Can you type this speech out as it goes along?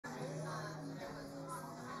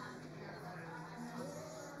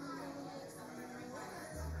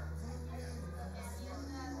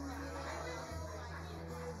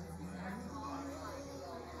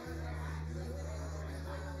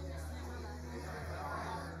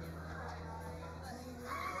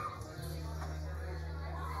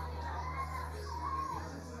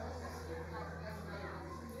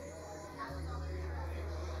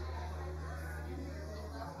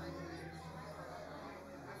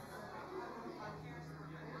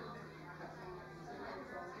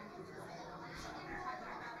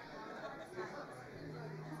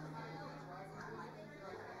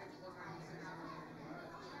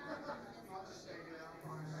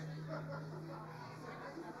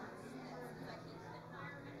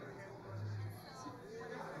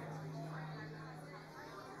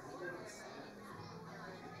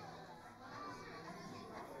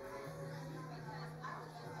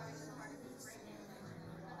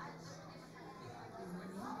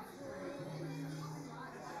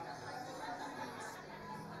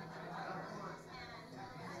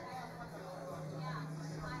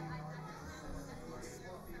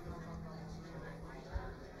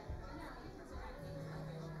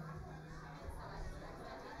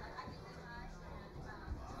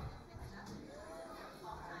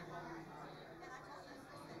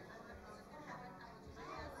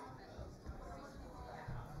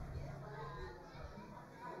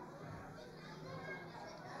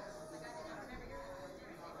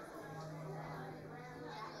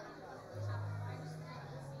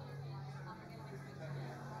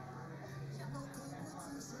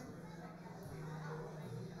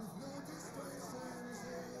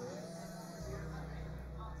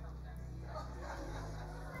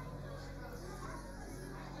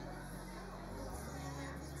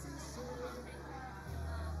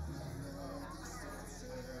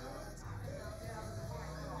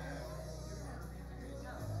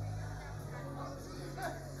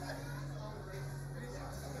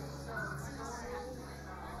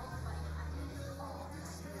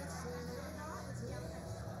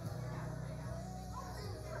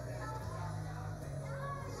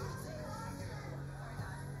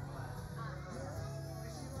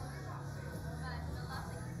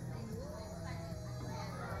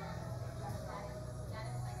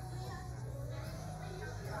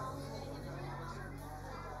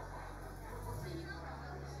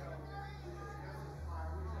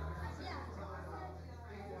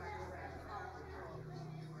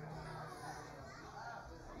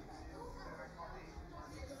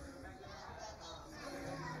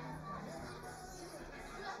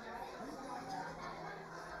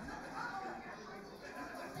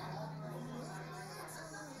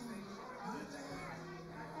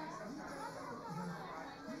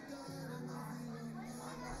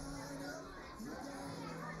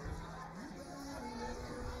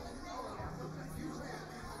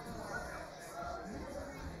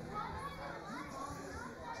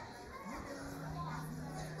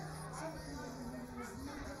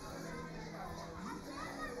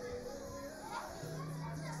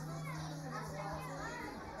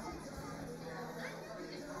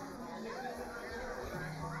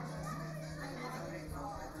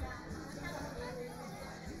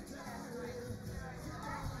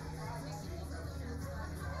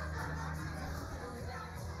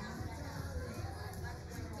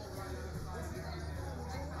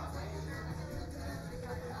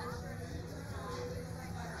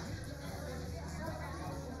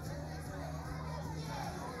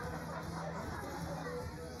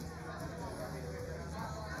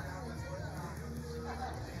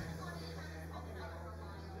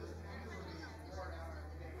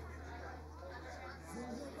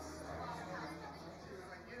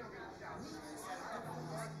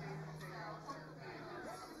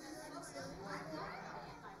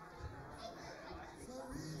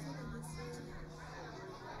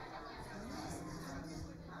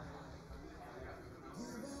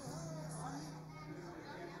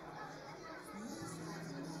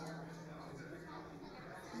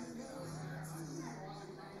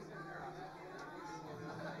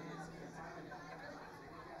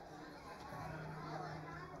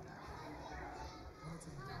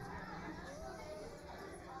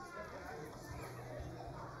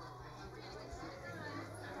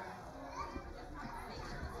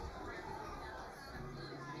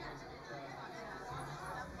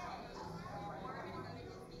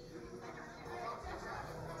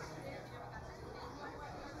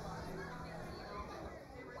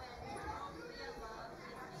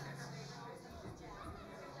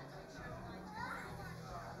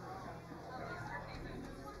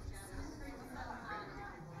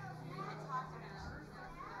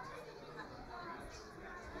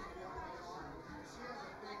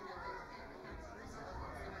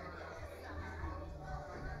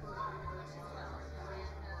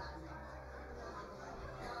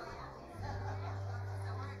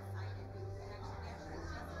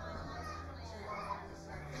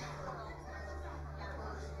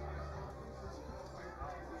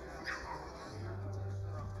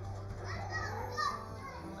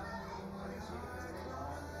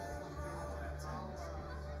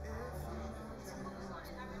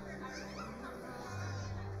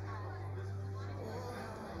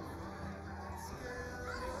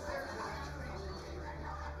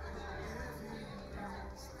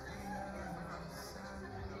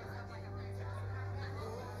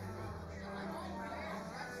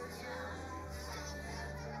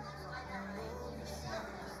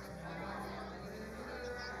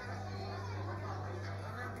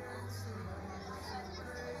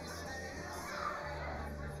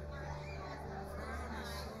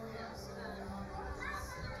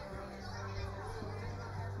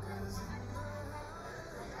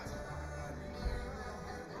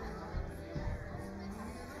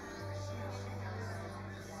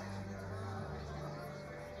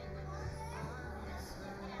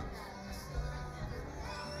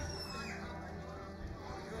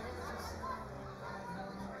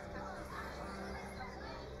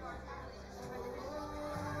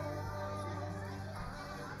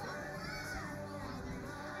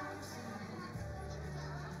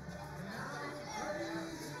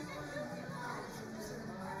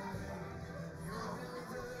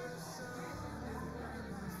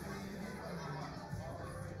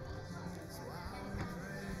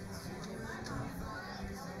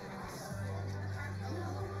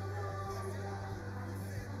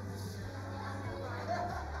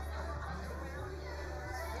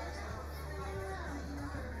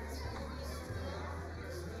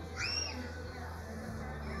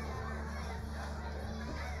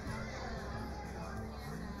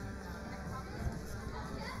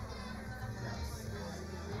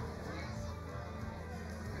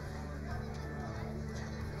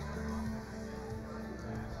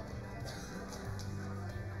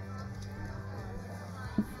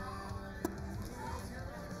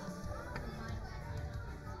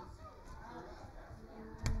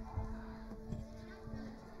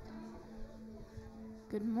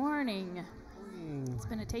Good morning. It's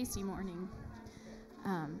been a tasty morning.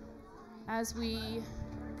 As we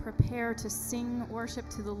prepare to sing worship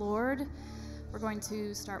to the Lord, we're going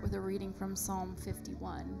to start with a reading from Psalm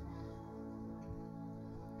 51.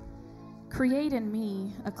 Create in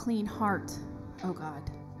me a clean heart, O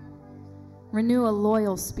God. Renew a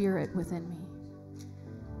loyal spirit within me.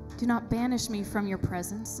 Do not banish me from your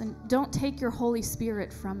presence, and don't take your Holy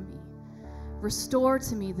Spirit from me. Restore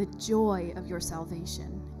to me the joy of your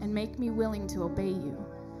salvation, and make me willing to obey you.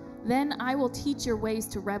 Then I will teach your ways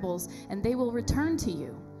to rebels, and they will return to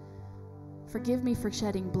you. Forgive me for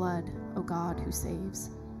shedding blood, O God who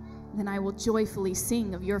saves. Then I will joyfully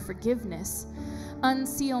sing of your forgiveness.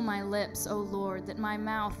 Unseal my lips, O Lord, that my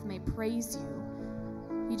mouth may praise you.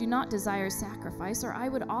 You do not desire sacrifice, or I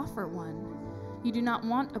would offer one. You do not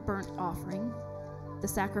want a burnt offering. The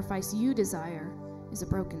sacrifice you desire is a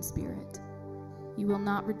broken spirit. You will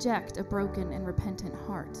not reject a broken and repentant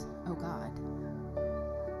heart, O God.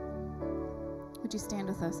 Would you stand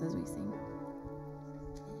with us as we sing?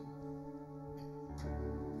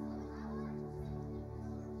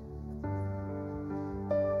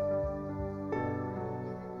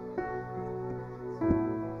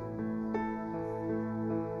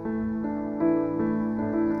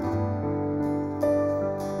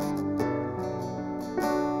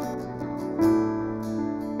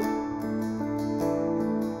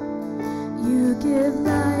 You give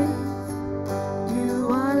life, you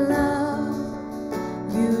are love,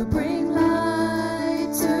 you bring love.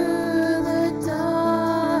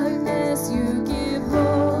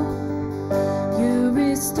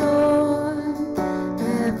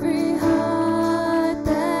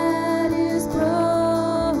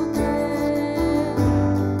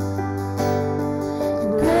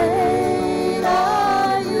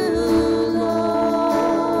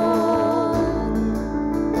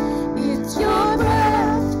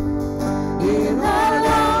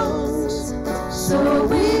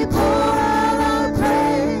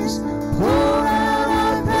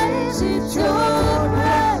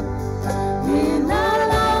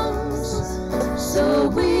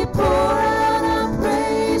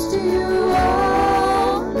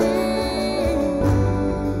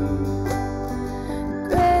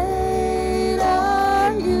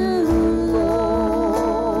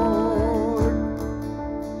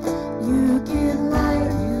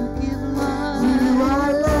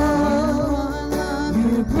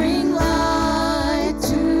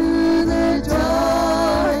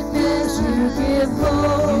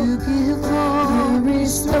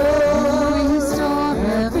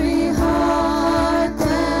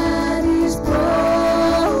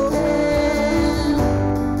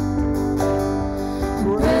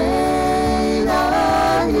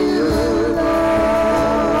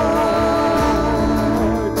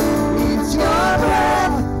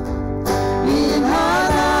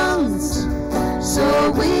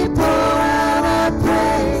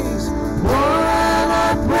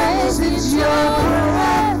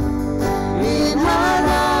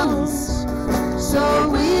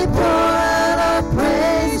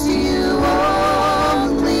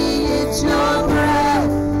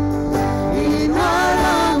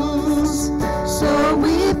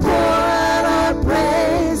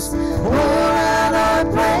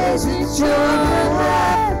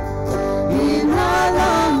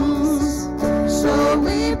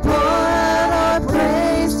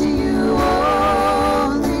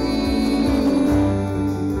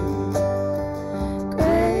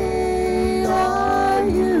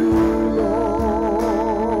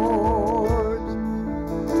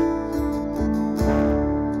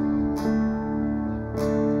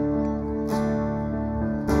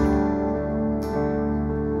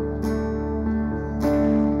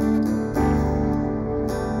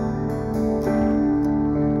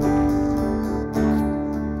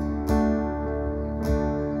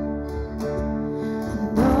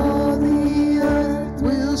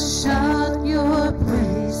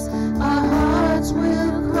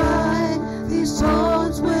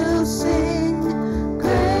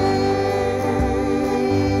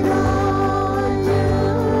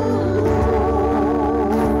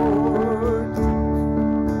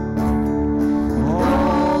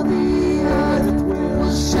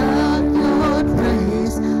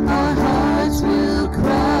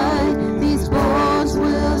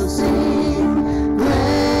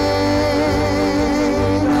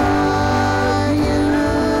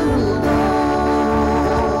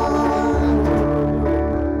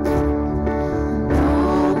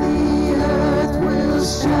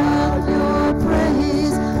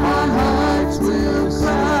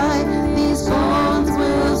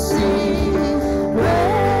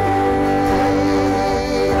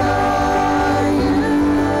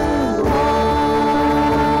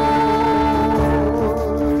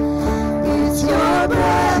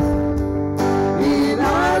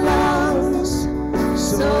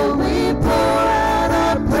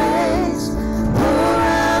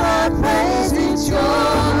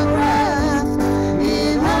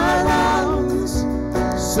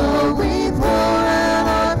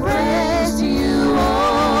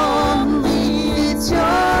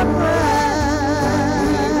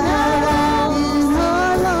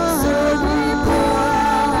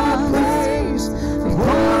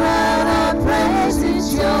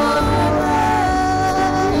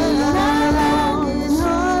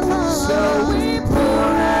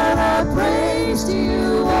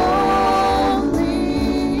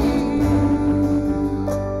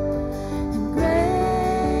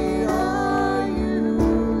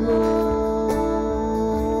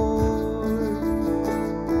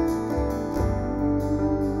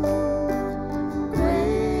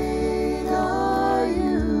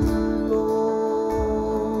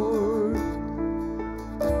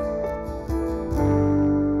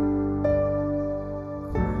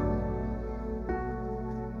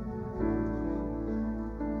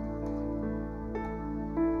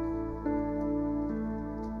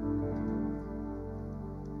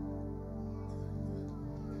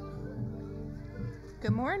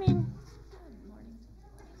 Good morning.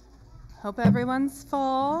 Hope everyone's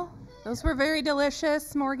full. Those were very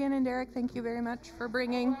delicious. Morgan and Derek, thank you very much for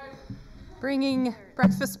bringing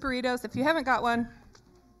breakfast burritos. If you haven't got one,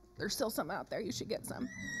 there's still some out there. You should get some.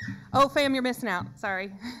 Oh, fam, you're missing out.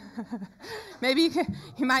 Sorry. Maybe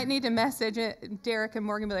you might need to message Derek and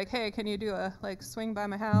Morgan, be like, hey, can you do a swing by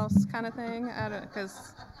my house kind of thing?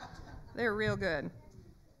 Because they're real good.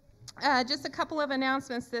 Just a couple of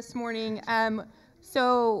announcements this morning.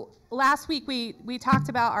 So last week we talked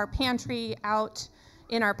about our pantry out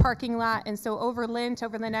in our parking lot, and so over Lent,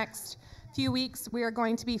 over the next few weeks, we are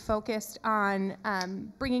going to be focused on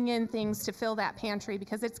bringing in things to fill that pantry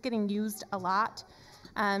because it's getting used a lot.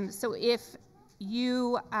 So if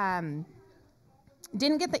you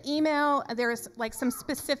didn't get the email, there's some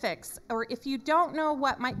specifics, or if you don't know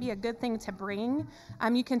what might be a good thing to bring,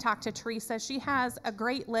 you can talk to Teresa. She has a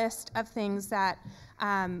great list of things that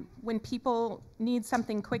when people need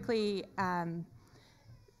something quickly,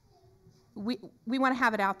 we want to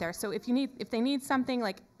have it out there. So if they need something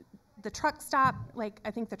like the truck stop, I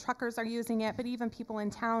think the truckers are using it, but even people in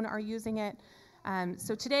town are using it.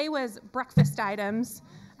 So today was breakfast items.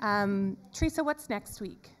 Teresa, what's next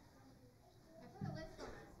week?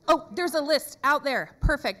 Oh, there's a list out there.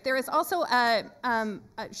 Perfect. There is also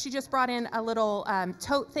she just brought in a little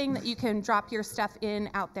tote thing that you can drop your stuff in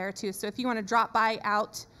out there too. So if you want to drop by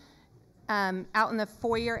out in the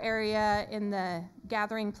foyer area in the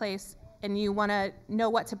gathering place and you want to know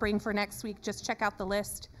what to bring for next week, just check out the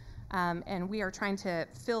list. And we are trying to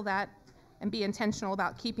fill that and be intentional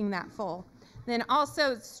about keeping that full. Then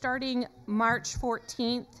also starting March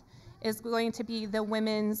 14th is going to be the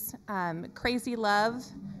Women's Crazy Love.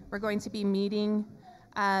 We're going to be meeting.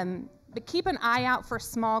 But keep an eye out for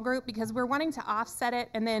small group because we're wanting to offset it,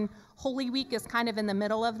 and then Holy Week is kind of in the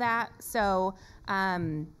middle of that. So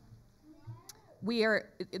we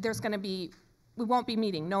won't be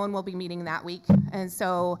meeting. No one will be meeting that week. And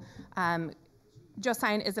so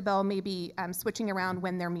Josiah and Isabel may be switching around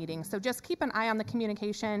when they're meeting. So just keep an eye on the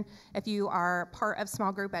communication. If you are part of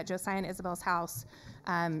small group at Josiah and Isabel's house,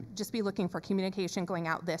 just be looking for communication going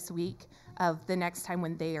out this week of the next time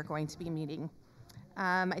when they are going to be meeting.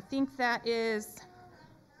 I think that is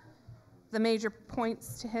the major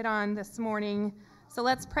points to hit on this morning. So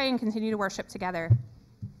let's pray and continue to worship together.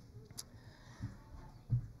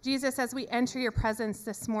 Jesus, as we enter your presence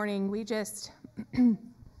this morning, we just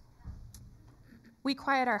we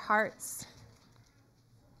quiet our hearts.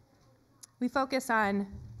 We focus on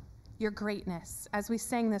your greatness. As we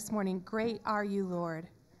sang this morning, great are you, Lord.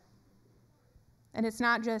 And it's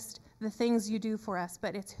not just the things you do for us,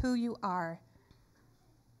 but it's who you are.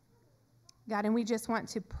 God, and we just want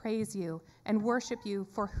to praise you and worship you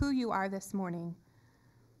for who you are this morning.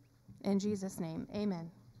 In Jesus' name,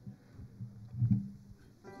 amen.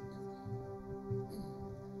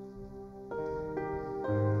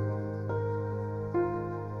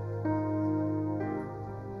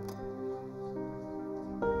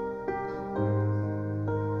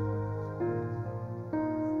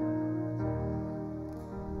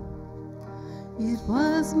 It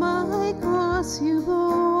was my cross you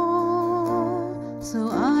bore, so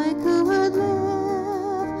I could live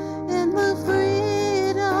in the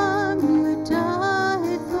freedom you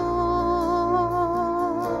died for.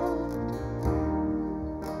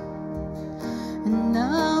 And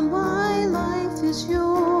now my life is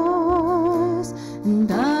yours,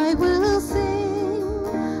 and I will sing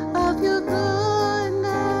of your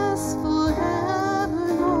goodness forevermore.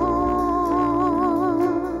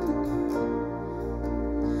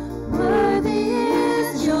 Worthy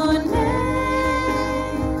is your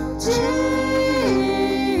name, Jesus.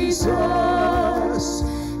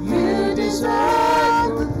 You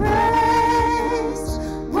deserve the praise.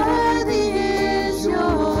 Worthy is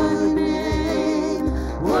your name.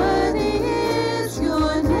 Worthy is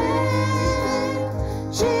your name,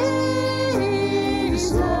 Jesus.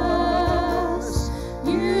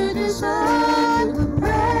 You deserve the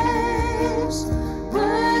praise.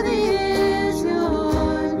 Worthy is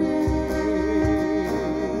your name.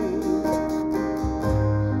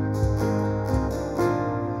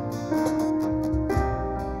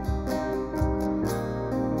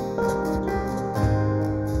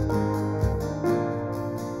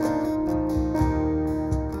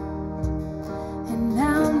 And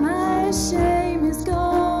now my shame is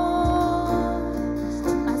gone.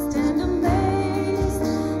 I stand amazed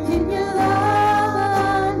in your love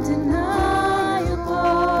undeniable.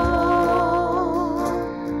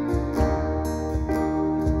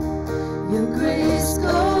 Your grace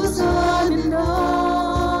goes on, and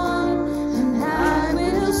I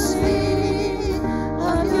will sing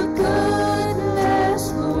of your goodness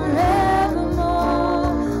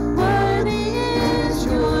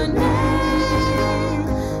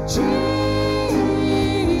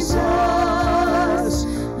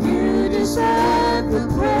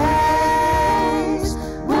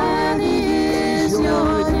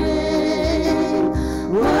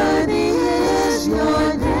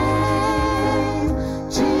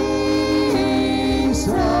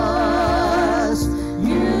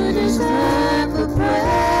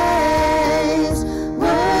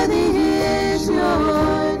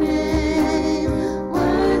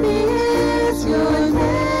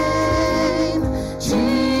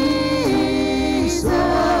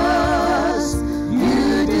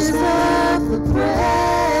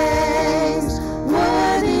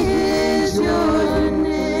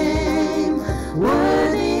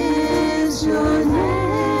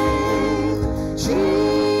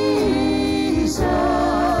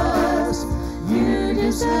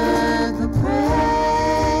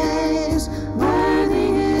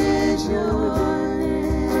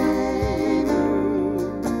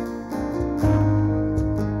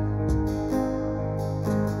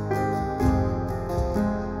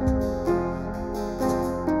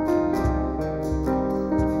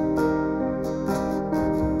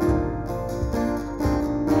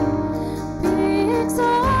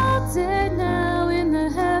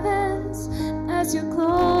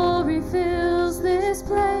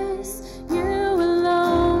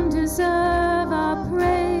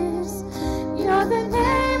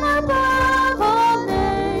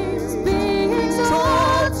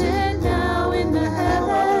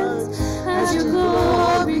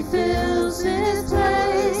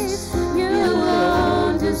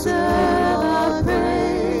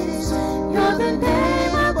the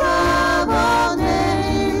name above all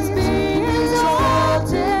names. Be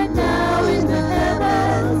exalted now in the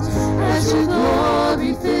heavens as your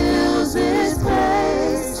glory fills this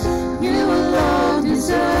place. You alone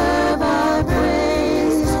deserve our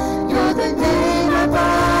praise. You're the name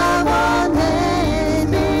above all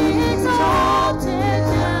names. Be exalted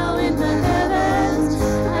now in the heavens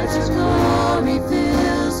as your glory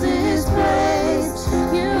fills this place.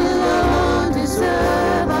 You alone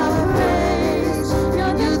deserve our praise.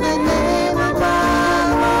 You're the name above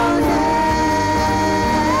all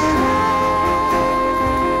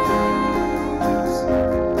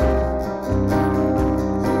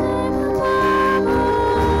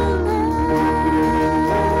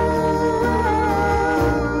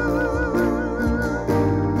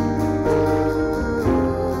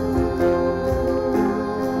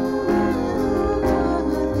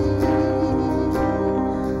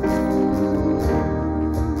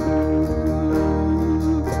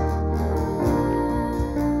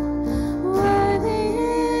Worthy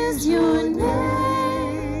is your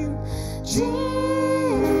name, Jesus.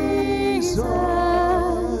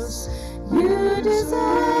 You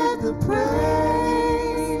deserve the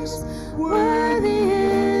praise. Worthy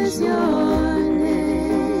is your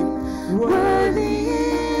name. Worthy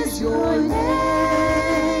is your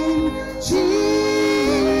name, Jesus.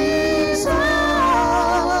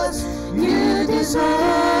 You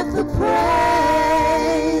deserve the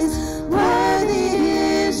praise. Worthy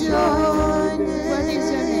is your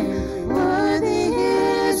name. Worthy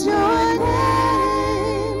is your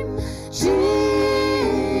name, Jesus.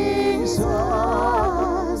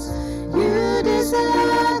 You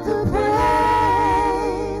deserve the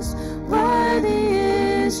praise. Worthy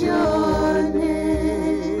is your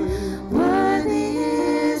name. Worthy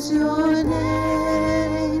is your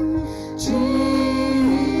name, Jesus.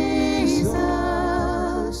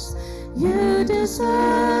 You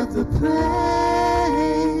deserve the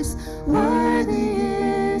praise. Worthy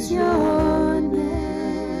is your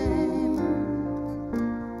name.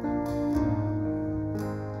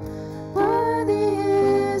 Worthy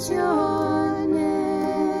is your name.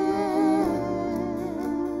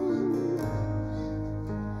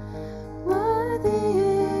 Worthy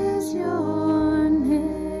is your name.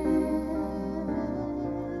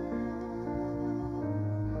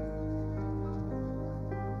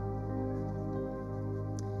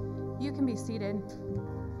 You can be seated.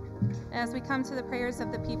 As we come to the prayers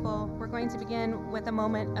of the people, we're going to begin with a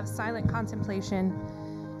moment of silent contemplation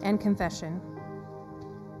and confession.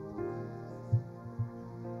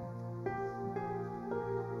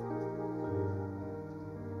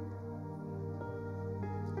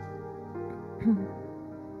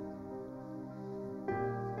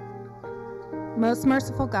 Most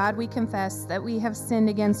merciful God, we confess that we have sinned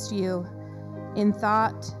against you in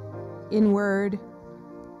thought, in word,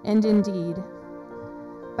 and in deed,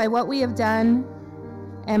 by what we have done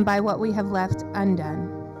and by what we have left undone.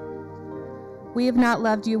 We have not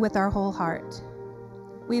loved you with our whole heart.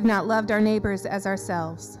 We have not loved our neighbors as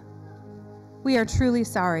ourselves. We are truly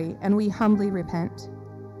sorry, and we humbly repent.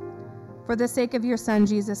 For the sake of your Son,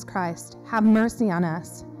 Jesus Christ, have mercy on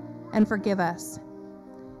us and forgive us,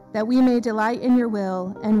 that we may delight in your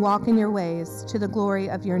will and walk in your ways to the glory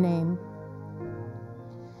of your name.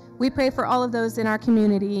 We pray for all of those in our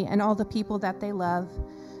community and all the people that they love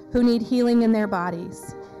who need healing in their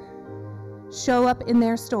bodies. Show up in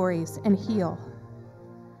their stories and heal.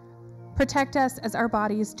 Protect us as our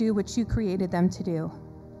bodies do what you created them to do.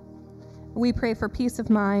 We pray for peace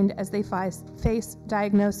of mind as they face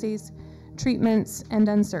diagnoses, treatments, and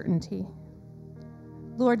uncertainty.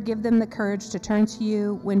 Lord, give them the courage to turn to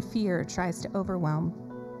you when fear tries to overwhelm.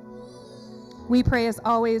 We pray as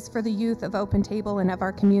always for the youth of Open Table and of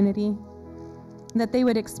our community, that they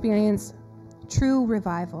would experience true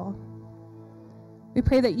revival. We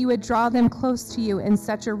pray that you would draw them close to you in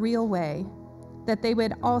such a real way that they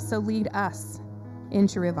would also lead us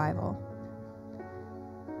into revival.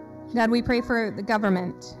 God, we pray for the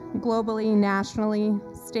government, globally, nationally,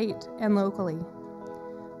 state, and locally.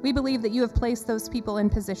 We believe that you have placed those people in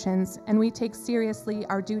positions, and we take seriously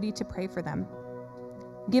our duty to pray for them.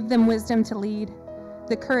 Give them wisdom to lead,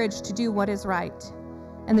 the courage to do what is right,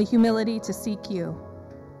 and the humility to seek you.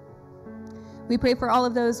 We pray for all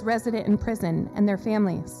of those resident in prison and their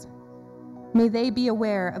families. May they be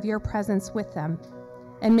aware of your presence with them,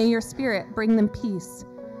 and may your Spirit bring them peace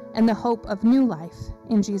and the hope of new life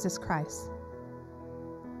in Jesus Christ.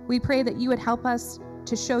 We pray that you would help us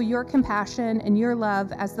to show your compassion and your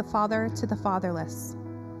love as the father to the fatherless.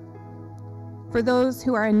 For those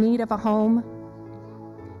who are in need of a home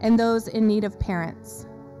and those in need of parents.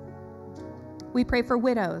 We pray for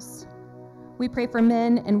widows. We pray for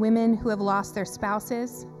men and women who have lost their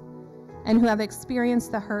spouses and who have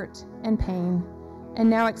experienced the hurt and pain and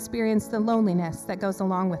now experience the loneliness that goes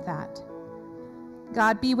along with that.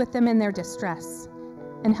 God, be with them in their distress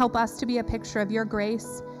and help us to be a picture of your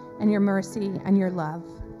grace and your mercy and your love.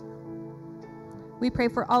 We pray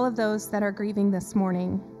for all of those that are grieving this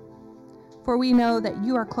morning, for we know that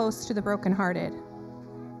you are close to the brokenhearted.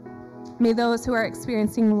 May those who are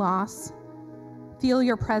experiencing loss feel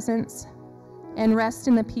your presence and rest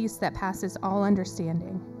in the peace that passes all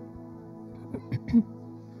understanding.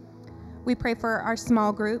 We pray for our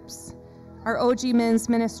small groups, our OG Men's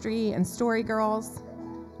Ministry and Story Girls.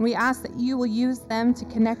 We ask that you will use them to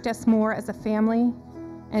connect us more as a family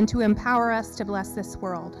and to empower us to bless this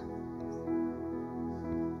world.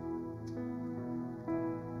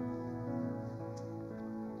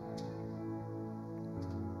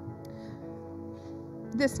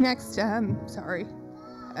 This next,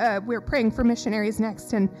 we're praying for missionaries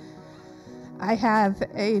next, and I have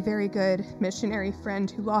a very good missionary friend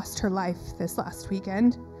who lost her life this last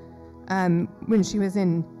weekend when she was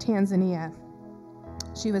in Tanzania.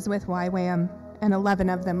 She was with YWAM, and 11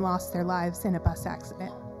 of them lost their lives in a bus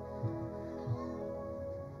accident.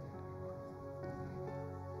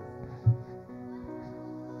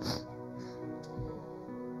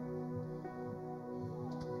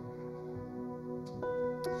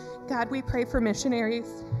 God, we pray for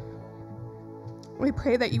missionaries. We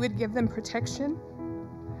pray that you would give them protection,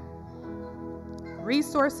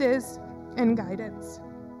 resources, and guidance.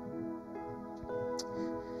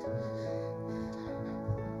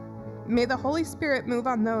 May the Holy Spirit move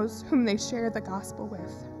on those whom they share the gospel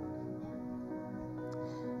with.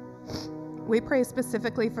 We pray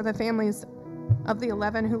specifically for the families of the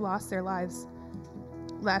 11 who lost their lives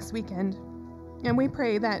last weekend, and we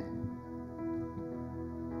pray that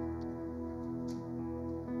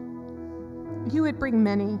you would bring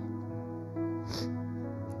many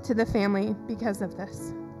to the family because of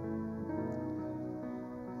this.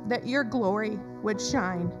 That your glory would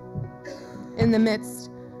shine in the midst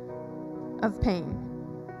of pain.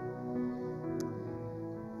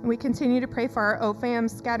 We continue to pray for our OFAM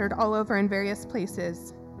scattered all over in various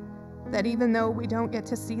places, that even though we don't get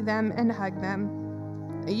to see them and hug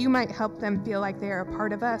them, that you might help them feel like they are a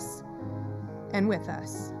part of us and with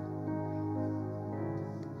us.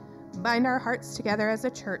 Bind our hearts together as a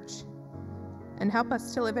church and help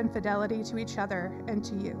us to live in fidelity to each other and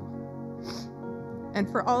to you. And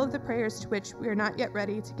for all of the prayers to which we are not yet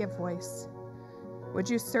ready to give voice, would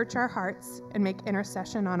you search our hearts and make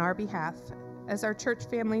intercession on our behalf as our church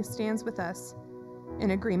family stands with us in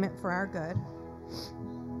agreement for our good.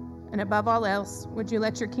 And above all else, would you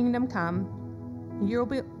let your kingdom come, your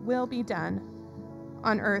will be done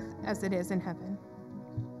on earth as it is in heaven.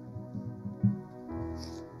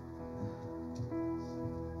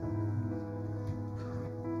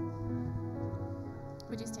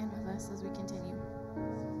 Would you stand with us as we continue?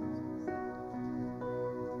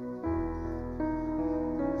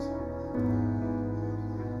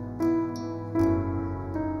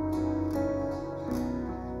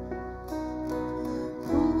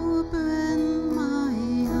 Open my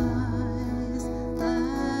eyes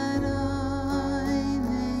that I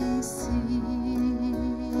may see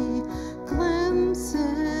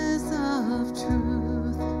glimpses of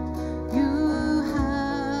truth you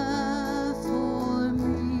have for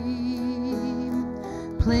me.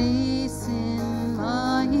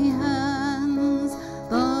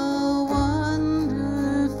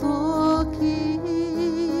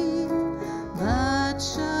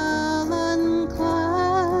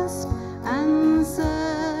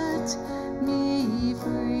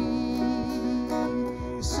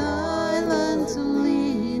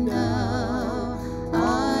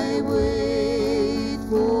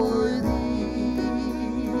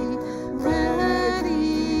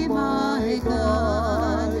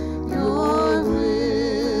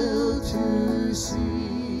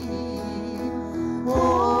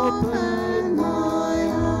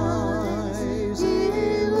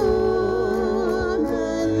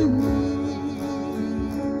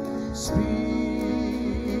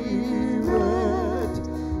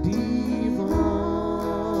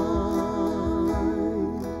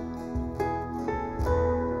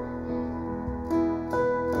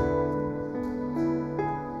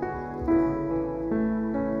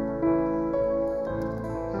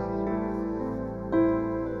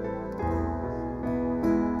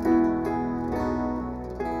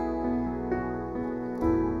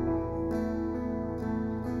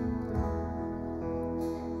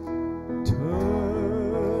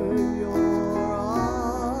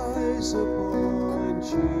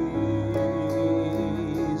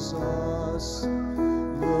 us.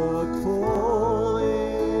 Look full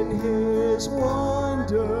in his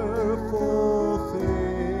wonderful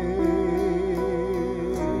face,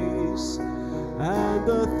 and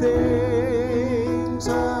the things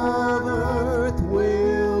of earth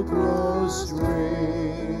will grow strangely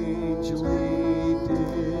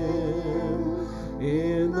dim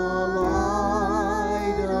in the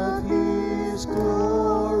light of his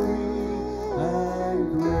glory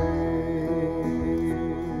and grace.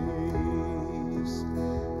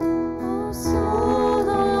 Oh, soul,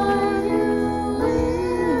 are you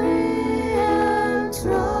weary and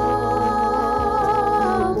troubled?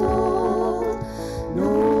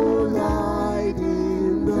 No light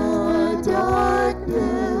in the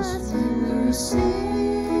darkness you see.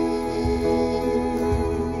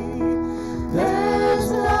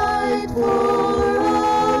 There's light for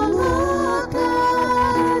a look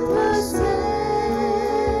at the Savior,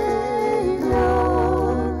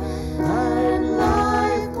 and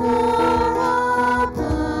life more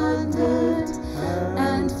abundant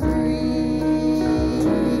and free.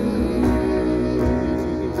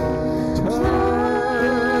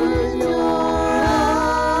 Turn your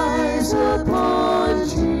eyes upon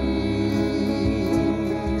Jesus.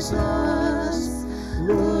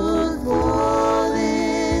 Look full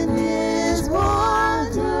in his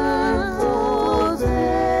wonderful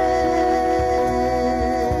face,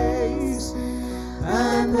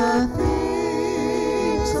 and the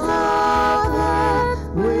things of earth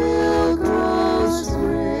will grow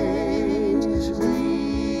strangely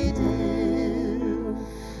dim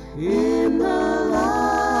in the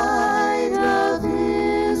light of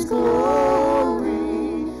his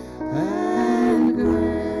glory and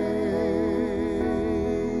grace.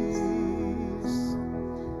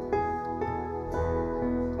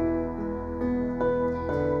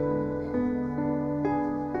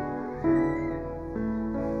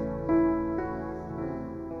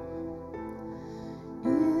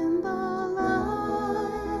 In the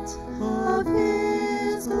light of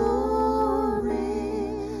his glory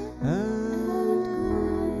and grace.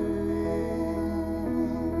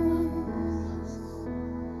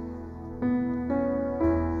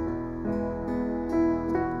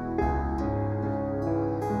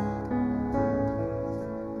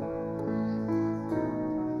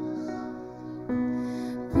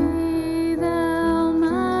 Be thou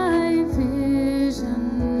my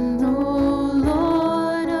vision, O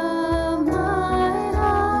Lord of my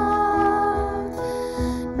heart,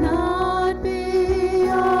 not be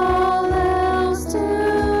all else to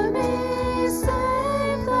me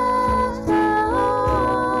save the thought.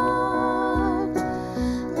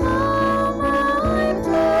 Thou my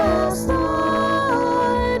blessed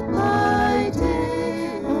Lord, by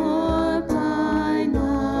day or by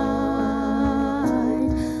night,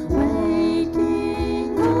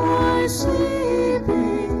 waking or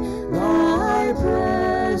sleeping, thy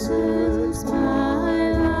presence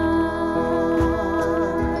my light.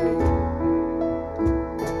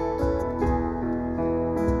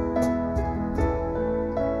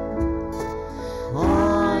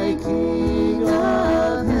 High King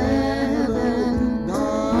of heaven,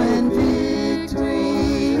 when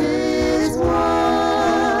victory is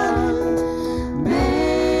won,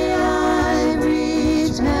 may I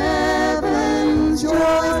reach heaven's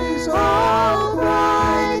joys, all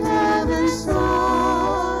bright heaven's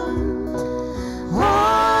sun.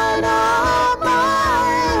 Heart of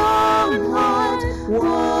my own heart,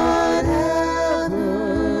 whatever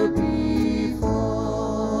befalls,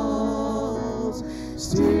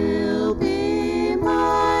 still be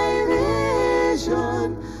my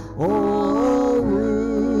vision, O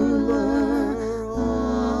ruler of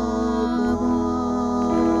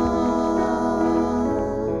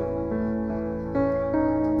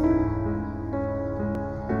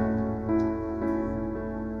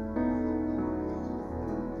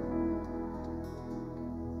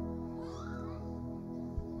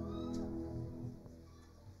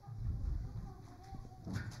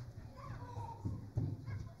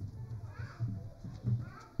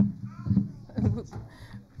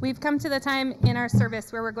We've come to the time in our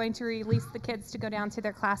service where we're going to release the kids to go down to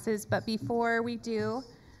their classes, but before we do,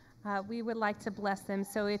 we would like to bless them.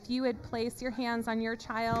 So if you would place your hands on your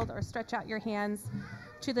child or stretch out your hands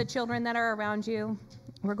to the children that are around you,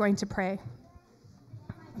 we're going to pray.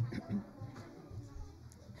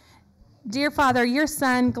 Dear Father, your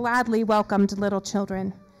Son gladly welcomed little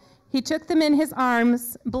children. He took them in his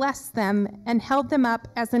arms, blessed them, and held them up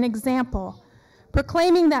as an example,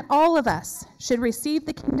 proclaiming that all of us should receive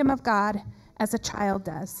the kingdom of God as a child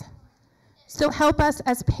does. So help us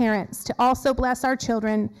as parents to also bless our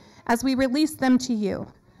children as we release them to you,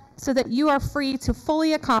 so that you are free to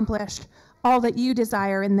fully accomplish all that you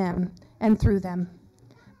desire in them and through them.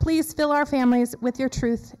 Please fill our families with your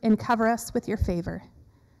truth and cover us with your favor.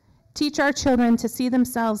 Teach our children to see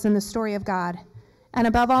themselves in the story of God, and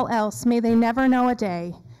above all else, may they never know a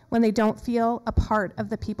day when they don't feel a part of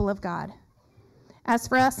the people of God. As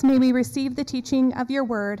for us, may we receive the teaching of your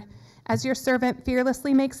word as your servant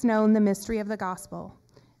fearlessly makes known the mystery of the gospel.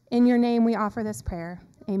 In your name we offer this prayer.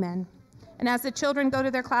 Amen. And as the children go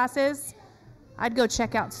to their classes, I'd go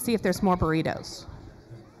check out to see if there's more burritos.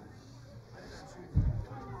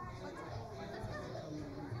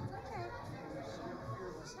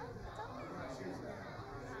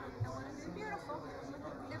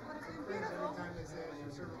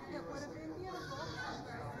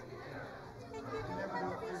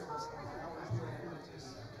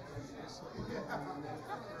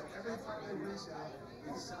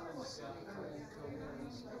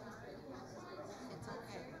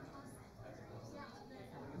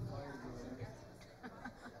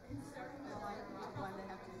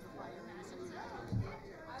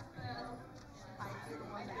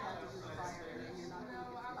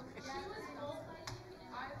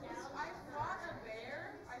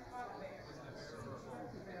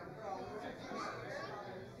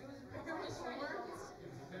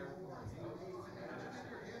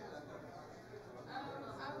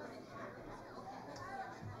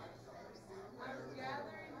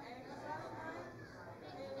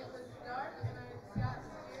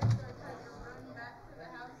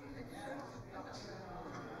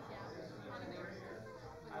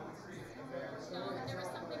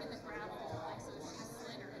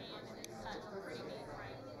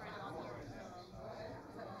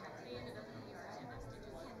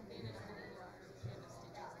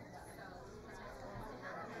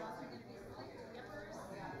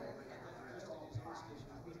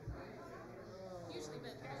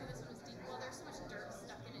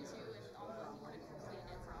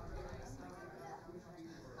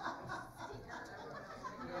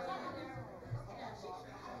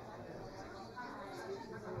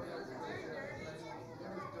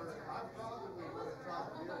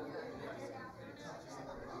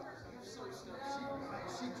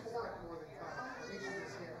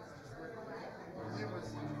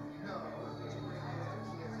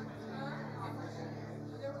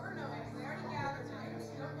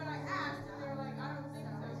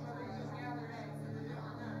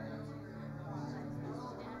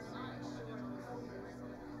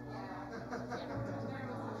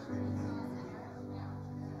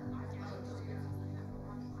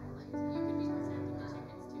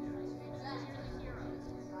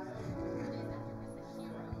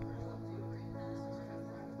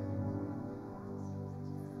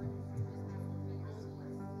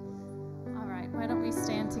 Why don't we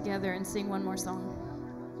stand together and sing one more song?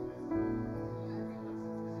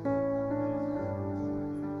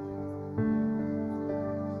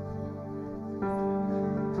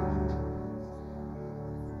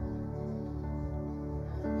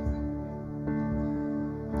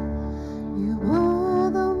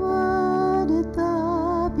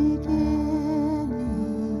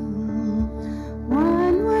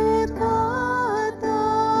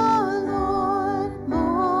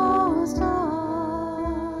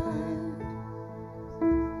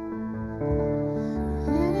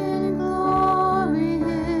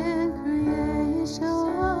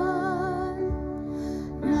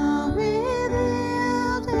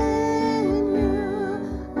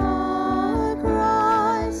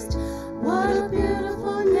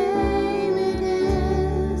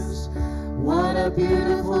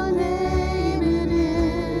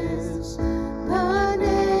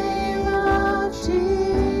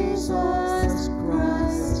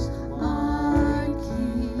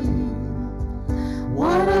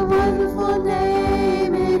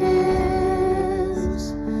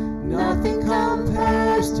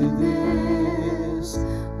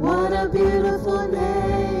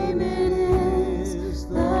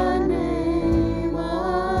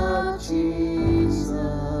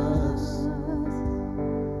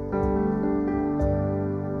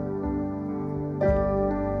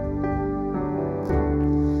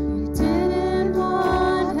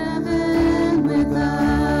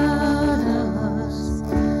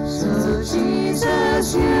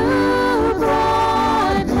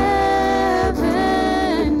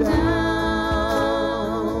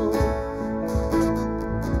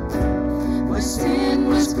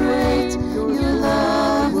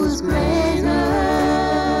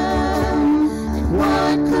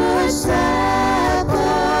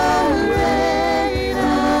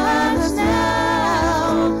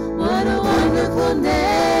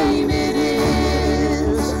 Name it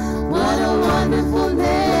is. What a wonderful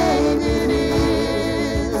name it is.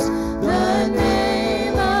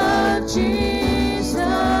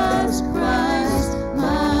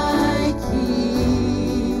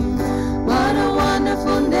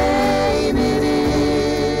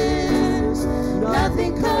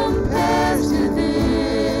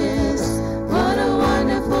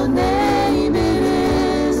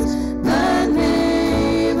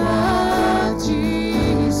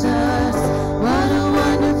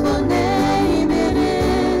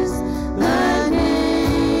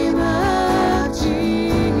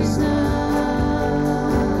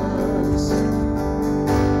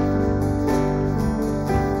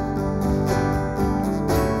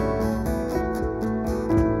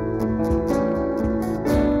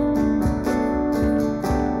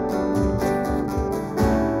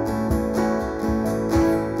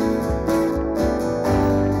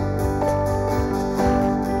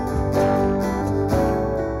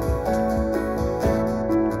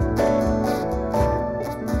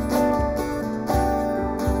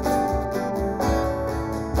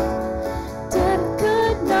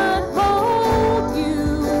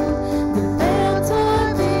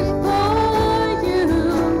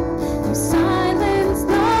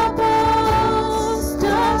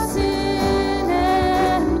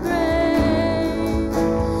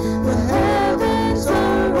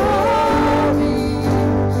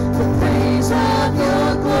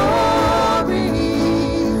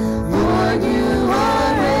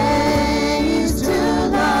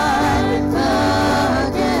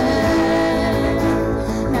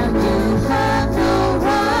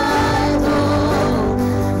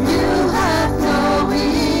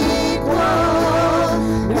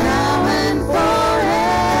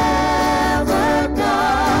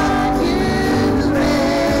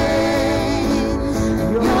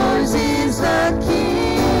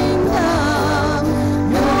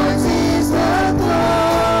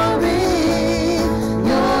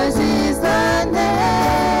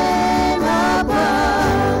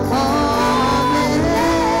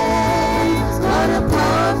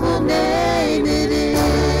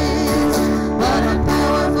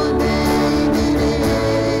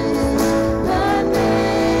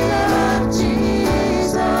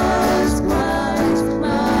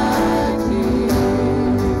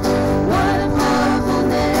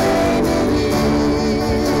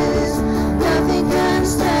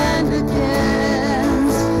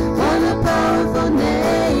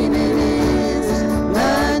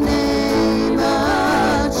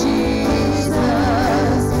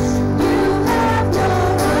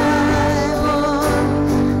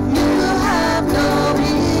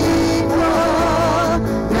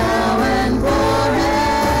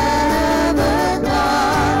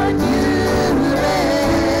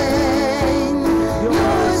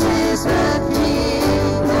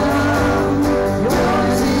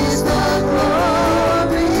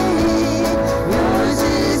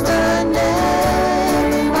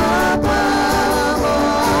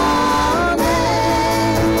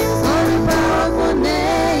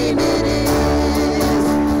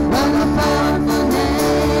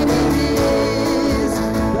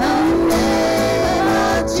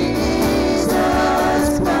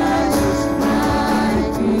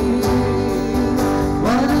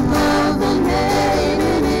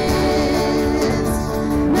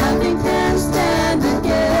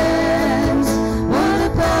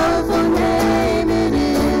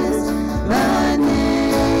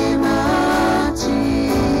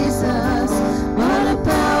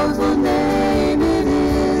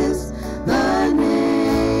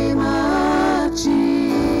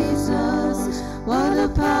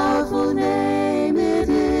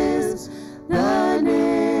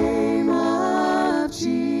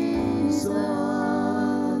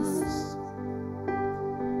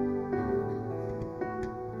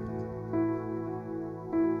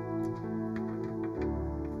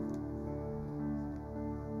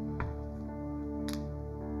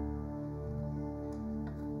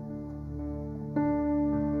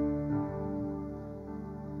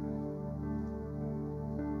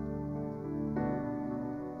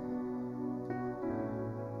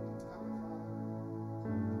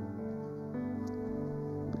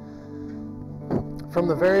 from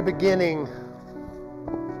the very beginning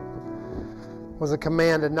was a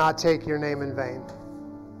command to not take your name in vain.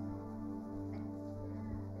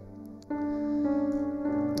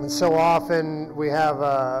 And so often we have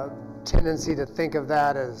a tendency to think of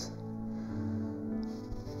that as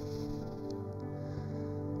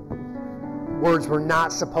words we're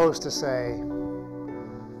not supposed to say.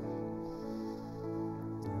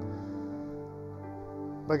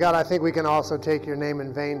 But God, I think we can also take your name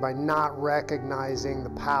in vain by not recognizing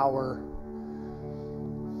the power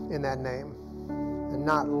in that name and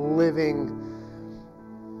not living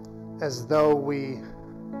as though we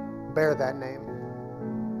bear that name.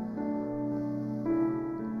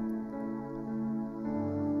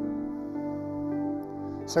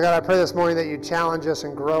 So God, I pray this morning that you challenge us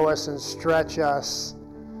and grow us and stretch us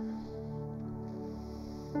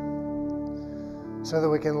so that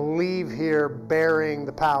we can leave here bearing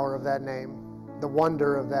the power of that name, the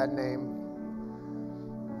wonder of that name,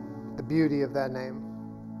 the beauty of that name.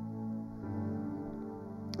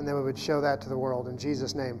 And then we would show that to the world. In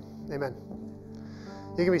Jesus' name, amen.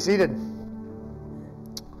 You can be seated.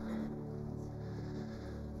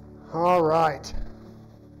 All right.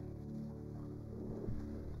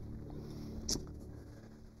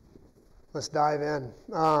 Let's dive in.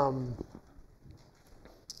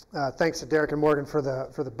 Thanks to Derek and Morgan for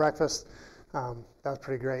the breakfast. That was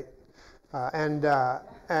pretty great. And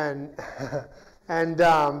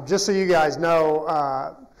just so you guys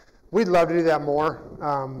know, we'd love to do that more.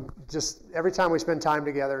 Just every time we spend time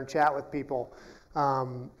together and chat with people,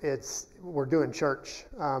 we're doing church.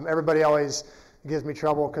 Everybody always gives me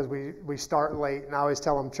trouble because we start late, and I always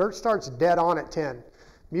tell them church starts dead on at 10.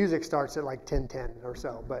 Music starts at like 10:10 or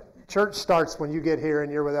so, but church starts when you get here and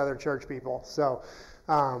you're with other church people. So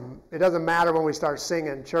it doesn't matter when we start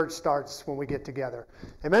singing. Church starts when we get together.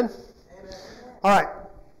 Amen? Amen. All right.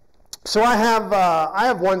 So I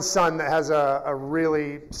have one son that has a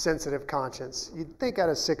really sensitive conscience. You'd think out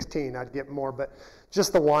of 16 I'd get more, but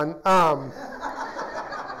just the one.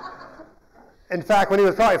 In fact, when he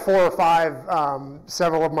was probably 4 or 5,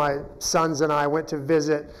 several of my sons and I went to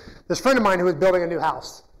visit this friend of mine who was building a new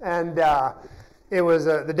house. And it was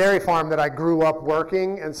the dairy farm that I grew up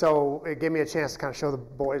working, and so it gave me a chance to kind of show the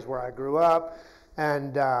boys where I grew up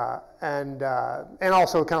and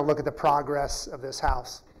also kind of look at the progress of this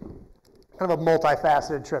house. Kind of a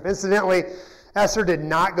multifaceted trip. Incidentally, Esther did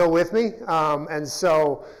not go with me, and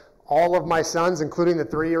so all of my sons, including the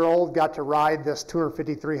 3-year-old, got to ride this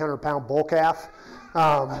 250, 300-pound bull calf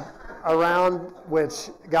around, which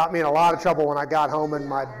got me in a lot of trouble when I got home, and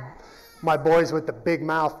my boys with the big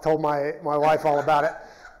mouth told my wife all about it.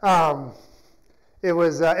 It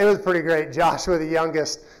was pretty great. Joshua, the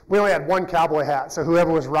youngest, we only had one cowboy hat, so whoever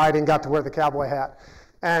was riding got to wear the cowboy hat.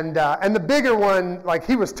 And the bigger one, like,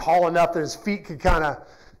 he was tall enough that his feet could kind of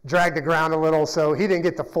drag the ground a little, so he didn't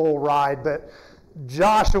get the full ride. But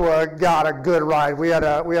Joshua got a good ride. We had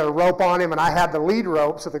a rope on him, and I had the lead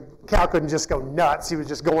rope, so the cow couldn't just go nuts. He was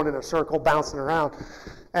just going in a circle, bouncing around.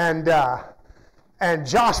 And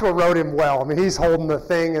Joshua rode him well. I mean, he's holding the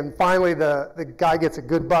thing, and finally the guy gets a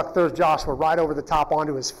good buck, throws Joshua right over the top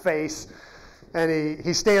onto his face, and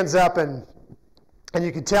he stands up, and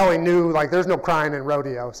you could tell he knew, like, there's no crying in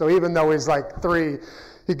rodeo. So even though he's like 3,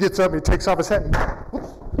 he gets up, he takes off his head, and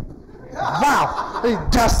wow! He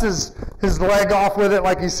dusts his leg off with it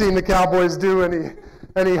like he's seen the Cowboys do, and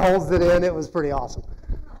he holds it in. It was pretty awesome.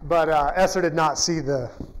 But Esther did not see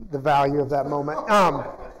the value of that moment.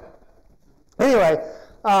 Anyway,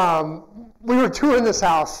 we were touring this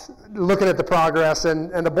house, looking at the progress,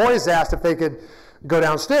 and the boys asked if they could go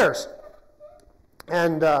downstairs.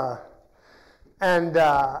 And I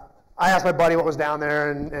asked my buddy what was down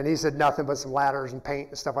there, and he said nothing but some ladders and paint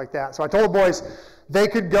and stuff like that. So I told the boys they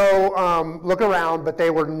could go look around, but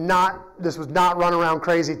this was not run around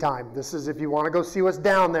crazy time. This is if you want to go see what's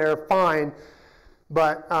down there, fine.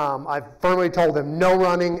 But I firmly told them no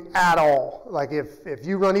running at all. Like if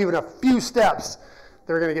you run even a few steps,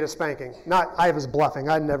 they're going to get a spanking. I was bluffing.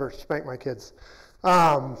 I'd never spank my kids.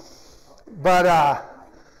 But I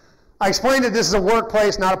explained that this is a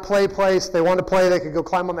workplace, not a play place. They wanted to play, they could go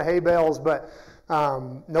climb on the hay bales, but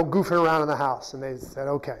no goofing around in the house. And they said,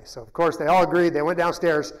 okay. So, of course, they all agreed. They went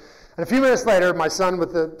downstairs. And a few minutes later, my son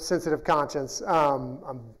with the sensitive conscience,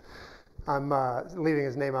 I'm leaving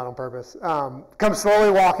his name out on purpose, comes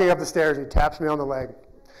slowly walking up the stairs. He taps me on the leg.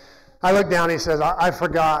 I look down, he says, I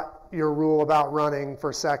forgot your rule about running for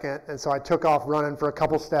a second. And so I took off running for a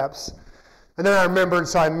couple steps. And then I remembered,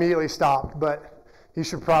 so I immediately stopped. But he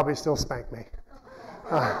should probably still spank me.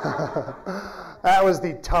 That was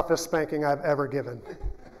the toughest spanking I've ever given.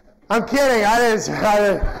 I'm kidding. I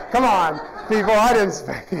didn't. Come on, people. I didn't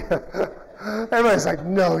spank you. Everybody's like,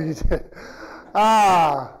 no, you didn't.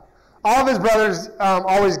 All of his brothers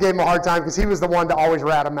always gave him a hard time because he was the one to always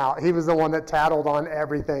rat him out. He was the one that tattled on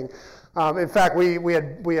everything. In fact, we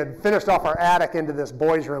had finished off our attic into this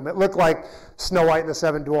boys' room. It looked like Snow White and the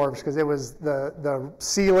Seven Dwarfs because it was the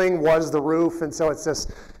ceiling was the roof, and so it's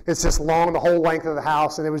just long the whole length of the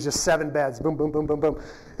house, and it was just 7 beds, boom, boom, boom, boom, boom,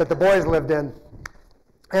 that the boys lived in,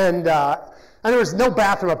 and there was no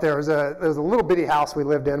bathroom up there. It was a little bitty house we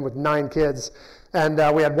lived in with 9 kids, and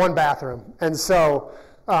we had 1 bathroom, and so.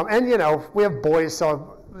 And, we have boys,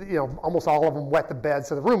 so, almost all of them wet the bed,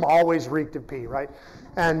 so the room always reeked of pee, right?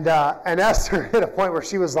 And Esther hit a point where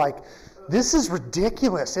she was like, this is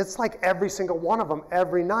ridiculous. It's like every single one of them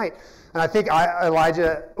every night. And I think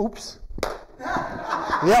Elijah, oops.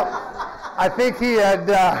 Yep. I think he had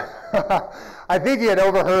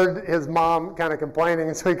overheard his mom kind of complaining,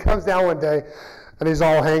 and so he comes down one day, and he's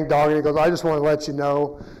all hang-dog, and he goes, I just want to let you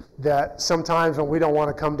know that sometimes when we don't want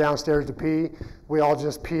to come downstairs to pee, we all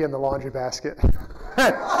just pee in the laundry basket.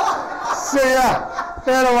 So yeah,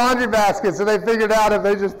 they had a laundry basket, so they figured out if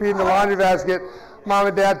they just peed in the laundry basket, Mom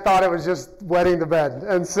and Dad thought it was just wetting the bed.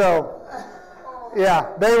 And so,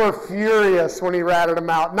 yeah, they were furious when he ratted them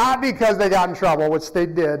out. Not because they got in trouble, which they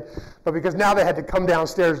did, but because now they had to come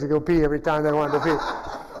downstairs to go pee every time they wanted to pee.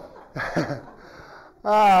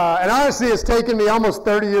 And honestly, it's taken me almost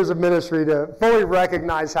 30 years of ministry to fully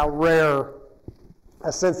recognize how rare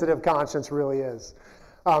a sensitive conscience really is.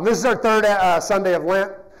 This is our 3rd Sunday of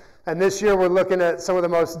Lent, and this year we're looking at some of the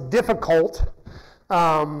most difficult,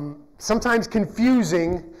 sometimes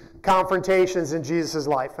confusing confrontations in Jesus'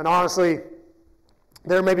 life. And honestly,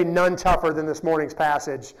 there may be none tougher than this morning's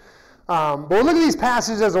passage. But we're looking at these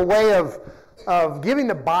passages as a way of giving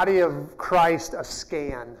the body of Christ a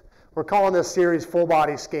scan. We're calling this series Full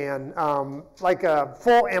Body Scan, like a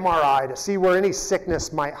full MRI to see where any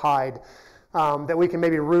sickness might hide, that we can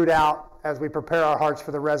maybe root out as we prepare our hearts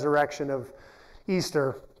for the resurrection of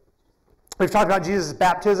Easter. We've talked about Jesus'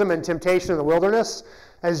 baptism and temptation in the wilderness,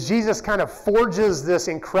 as Jesus kind of forges this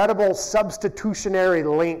incredible substitutionary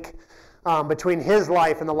link between his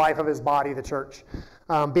life and the life of his body, the church,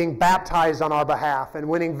 being baptized on our behalf and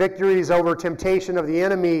winning victories over temptation of the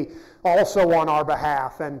enemy also on our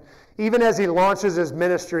behalf. And even as he launches his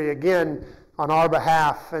ministry again on our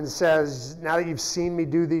behalf and says, now that you've seen me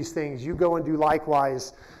do these things, you go and do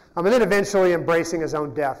likewise. And then eventually embracing his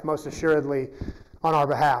own death, most assuredly, on our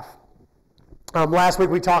behalf. Last week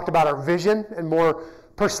we talked about our vision and more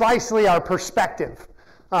precisely our perspective.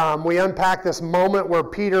 We unpacked this moment where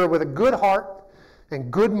Peter, with a good heart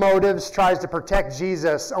and good motives, tries to protect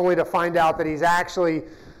Jesus, only to find out that he's actually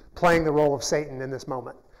playing the role of Satan in this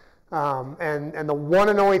moment. And the one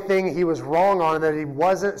and only thing he was wrong on, that he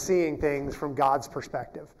wasn't seeing things from God's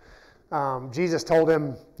perspective. Jesus told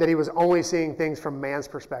him that he was only seeing things from man's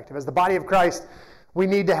perspective. As the body of Christ, we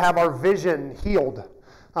need to have our vision healed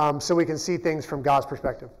so we can see things from God's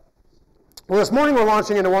perspective. Well, this morning we're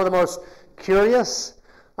launching into one of the most curious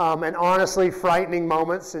and honestly frightening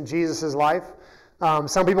moments in Jesus' life.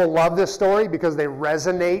 Some people love this story because they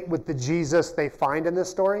resonate with the Jesus they find in this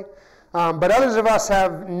story. But others of us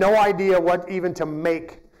have no idea what even to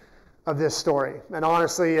make of this story. And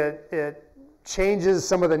honestly, it changes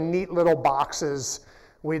some of the neat little boxes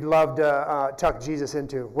we'd love to tuck Jesus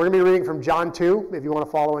into. We're going to be reading from John 2, if you want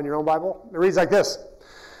to follow in your own Bible. It reads like this.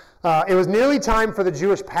 It was nearly time for the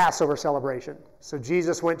Jewish Passover celebration, so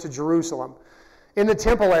Jesus went to Jerusalem. In the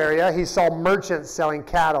temple area, he saw merchants selling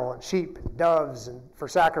cattle and sheep and doves and for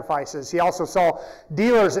sacrifices. He also saw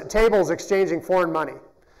dealers at tables exchanging foreign money.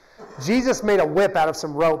 Jesus made a whip out of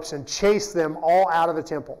some ropes and chased them all out of the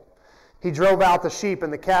temple. He drove out the sheep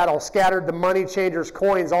and the cattle, scattered the money changers'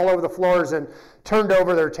 coins all over the floors, and turned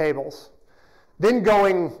over their tables. Then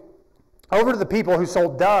going over to the people who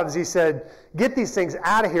sold doves, he said, "Get these things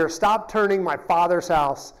out of here. Stop turning my Father's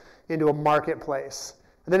house into a marketplace."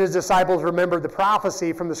 And then his disciples remembered the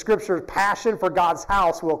prophecy from the scriptures, "Passion for God's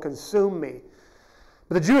house will consume me."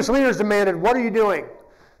 But the Jewish leaders demanded, "What are you doing?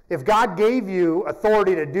 If God gave you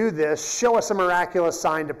authority to do this, show us a miraculous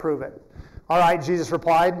sign to prove it." "All right," Jesus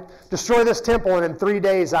replied, "destroy this temple, and in 3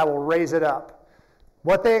 days I will raise it up."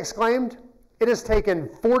 "What?" they exclaimed. "It has taken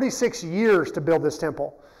 46 years to build this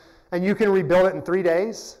temple, and you can rebuild it in 3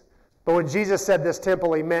 days?" But when Jesus said this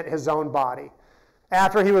temple, he meant his own body.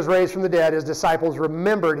 After he was raised from the dead, his disciples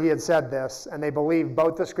remembered he had said this, and they believed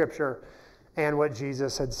both the scripture and what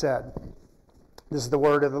Jesus had said. This is the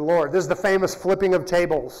word of the Lord. This is the famous flipping of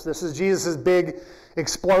tables. This is Jesus' big,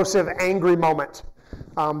 explosive, angry moment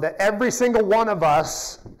that every single one of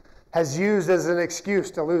us has used as an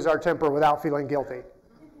excuse to lose our temper without feeling guilty,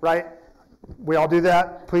 right? We all do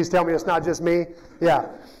that? Please tell me it's not just me. Yeah.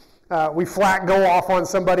 We flat go off on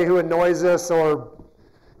somebody who annoys us, or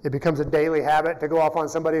it becomes a daily habit to go off on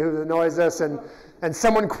somebody who annoys us, and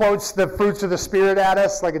someone quotes the fruits of the Spirit at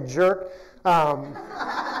us like a jerk.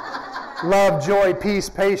 Love, joy, peace,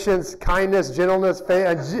 patience, kindness, gentleness,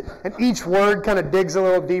 faith, and each word kind of digs a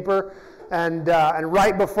little deeper. And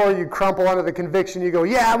right before you crumple under the conviction, you go,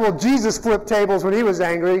 yeah, well, Jesus flipped tables when he was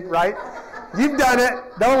angry, right? You've done it.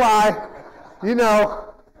 Don't lie. You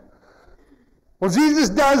know. Well, Jesus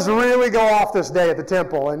does really go off this day at the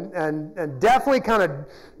temple, and definitely kind of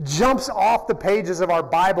jumps off the pages of our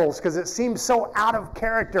Bibles because it seems so out of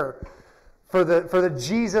character for the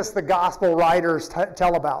Jesus the gospel writers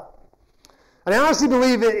tell about. And I honestly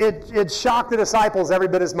believe it shocked the disciples every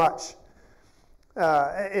bit as much.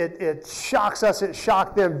 It shocks us, it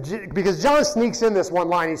shocked them, because John sneaks in this one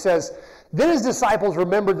line. He says, then his disciples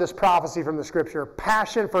remembered this prophecy from the scripture,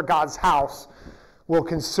 passion for God's house will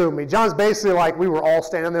consume me. John's basically like, we were all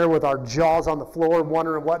standing there with our jaws on the floor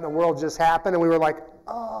wondering what in the world just happened, and we were like,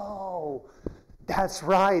 oh, that's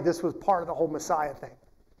right, this was part of the whole Messiah thing.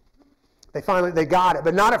 They got it,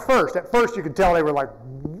 but not at first. At first you could tell they were like,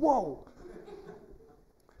 whoa.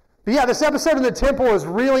 But yeah, this episode in the temple is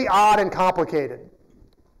really odd and complicated.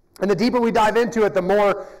 And the deeper we dive into it, the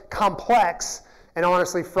more complex and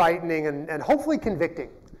honestly frightening and hopefully convicting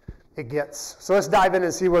it gets. So let's dive in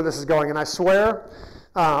and see where this is going. And I swear,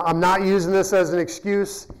 I'm not using this as an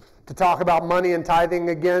excuse to talk about money and tithing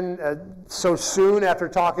again so soon after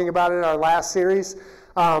talking about it in our last series.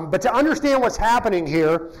 But to understand what's happening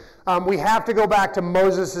here, we have to go back to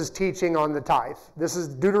Moses' teaching on the tithe. This is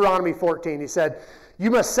Deuteronomy 14. He said, you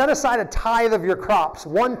must set aside a tithe of your crops,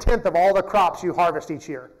 1/10 of all the crops you harvest each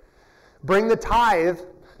year. Bring the tithe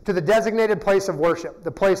to the designated place of worship, the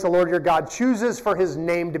place the Lord your God chooses for his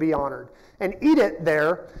name to be honored, and eat it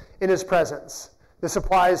there in his presence. This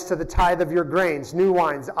applies to the tithe of your grains, new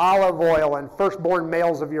wines, olive oil, and firstborn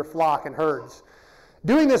males of your flock and herds.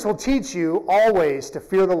 Doing this will teach you always to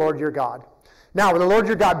fear the Lord your God. Now, when the Lord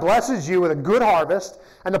your God blesses you with a good harvest,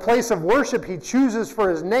 and the place of worship he chooses for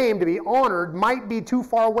his name to be honored might be too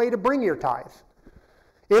far away to bring your tithe.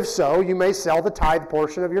 If so, you may sell the tithe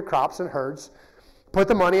portion of your crops and herds, put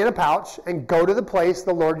the money in a pouch, and go to the place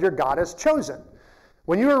the Lord your God has chosen.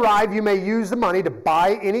 When you arrive, you may use the money to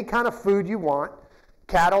buy any kind of food you want,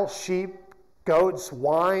 cattle, sheep, goats,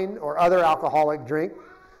 wine, or other alcoholic drink.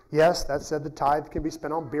 Yes, that said the tithe can be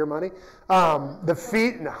spent on beer money.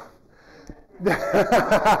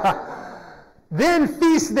 Then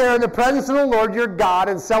feast there in the presence of the Lord your God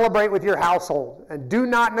and celebrate with your household. And do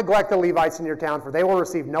not neglect the Levites in your town, for they will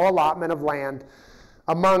receive no allotment of land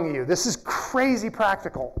among you. This is crazy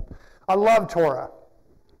practical. I love Torah.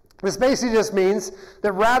 This basically just means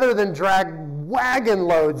that rather than drag wagon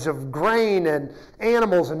loads of grain and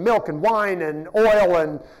animals and milk and wine and oil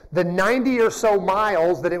and the 90 or so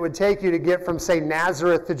miles that it would take you to get from, say,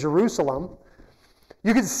 Nazareth to Jerusalem,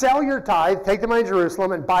 you could sell your tithe, take the money to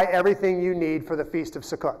Jerusalem, and buy everything you need for the Feast of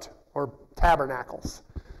Sukkot, or Tabernacles,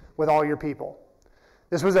 with all your people.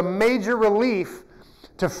 This was a major relief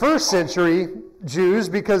to first century Jews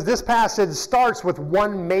because this passage starts with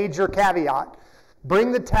one major caveat.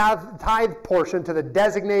 Bring the tithe portion to the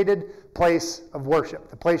designated place of worship,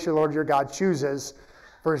 the place your Lord your God chooses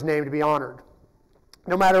for his name to be honored.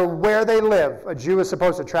 No matter where they live, a Jew is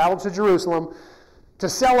supposed to travel to Jerusalem to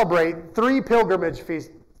celebrate three pilgrimage feasts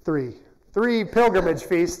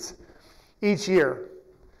each year.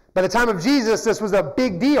 By the time of Jesus, this was a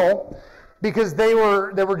big deal because there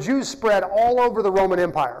were Jews spread all over the Roman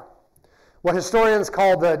Empire. What historians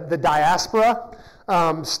call the diaspora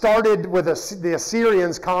started with the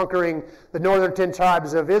Assyrians conquering the northern 10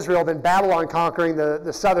 tribes of Israel, then Babylon conquering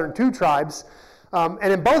the southern 2 tribes.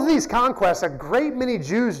 And in both of these conquests, a great many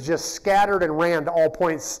Jews just scattered and ran to all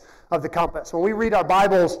points of the compass. When we read our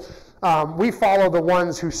Bibles, we follow the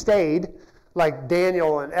ones who stayed, like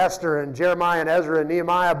Daniel and Esther and Jeremiah and Ezra and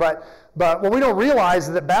Nehemiah. But what we don't realize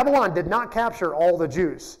is that Babylon did not capture all the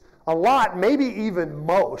Jews. A lot, maybe even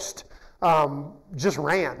most, just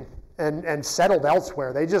ran and settled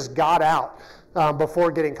elsewhere. They just got out before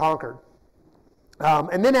getting conquered.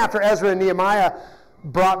 And then after Ezra and Nehemiah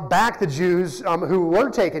brought back the Jews who were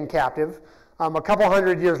taken captive, a couple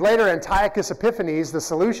hundred years later, Antiochus Epiphanes, the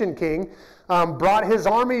Seleucian king, brought his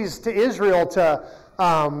armies to Israel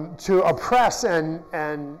to oppress and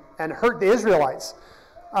hurt the Israelites.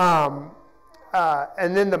 And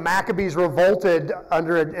then the Maccabees revolted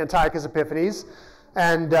under Antiochus Epiphanes,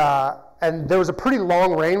 and there was a pretty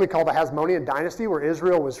long reign we call the Hasmonean dynasty where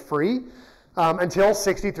Israel was free. until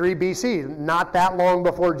 63 BC, not that long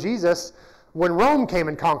before Jesus, when Rome came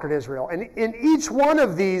and conquered Israel. And in each one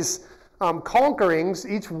of these conquerings,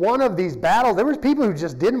 each one of these battles, there was people who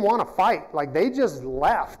just didn't want to fight. Like, they just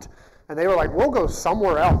left. And they were like, we'll go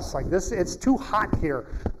somewhere else. Like, this, it's too hot here.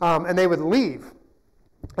 And they would leave.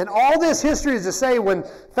 And all this history is to say, when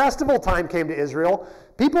festival time came to Israel,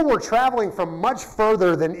 people were traveling from much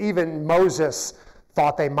further than even Moses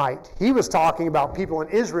thought they might. He was talking about people in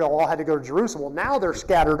Israel all had to go to Jerusalem. Well, now they're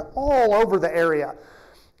scattered all over the area.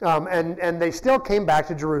 And they still came back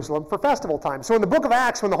to Jerusalem for festival time. So in the book of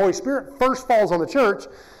Acts, when the Holy Spirit first falls on the church,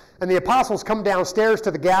 and the apostles come downstairs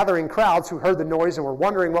to the gathering crowds who heard the noise and were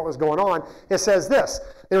wondering what was going on, it says this: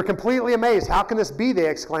 they were completely amazed. How can this be, they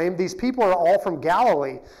exclaimed. These people are all from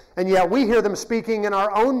Galilee, and yet we hear them speaking in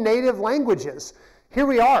our own native languages. Here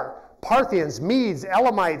we are, Parthians, Medes,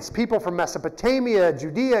 Elamites, people from Mesopotamia,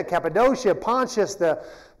 Judea, Cappadocia, Pontus, the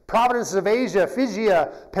provinces of Asia,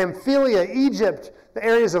 Phrygia, Pamphylia, Egypt, the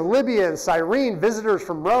areas of Libya and Cyrene, visitors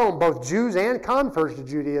from Rome, both Jews and converts to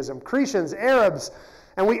Judaism, Cretans, Arabs,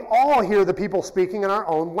 and we all hear the people speaking in our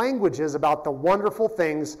own languages about the wonderful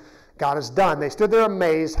things God has done. They stood there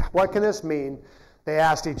amazed. What can this mean? They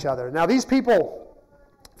asked each other. Now, these people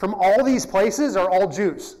from all these places are all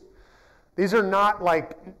Jews. These are not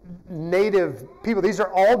like native people. These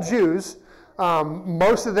are all Jews.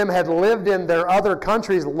 Most of them had lived in their other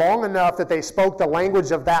countries long enough that they spoke the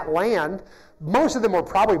language of that land. Most of them were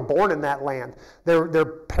probably born in that land. Their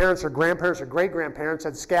parents or grandparents or great-grandparents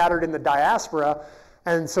had scattered in the diaspora,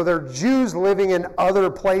 and so they're Jews living in other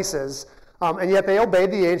places, and yet they obeyed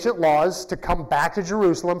the ancient laws to come back to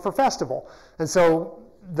Jerusalem for festival. And so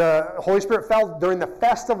the Holy Spirit fell during the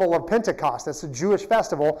festival of Pentecost. That's a Jewish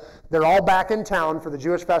festival. They're all back in town for the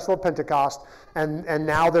Jewish festival of Pentecost, and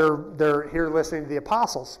now they're here listening to the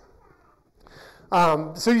apostles.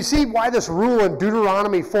 So you see why this rule in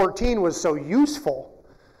Deuteronomy 14 was so useful.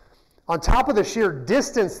 On top of the sheer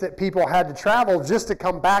distance that people had to travel just to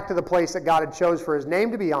come back to the place that God had chose for his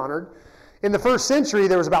name to be honored, in the first century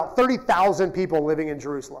there was about 30,000 people living in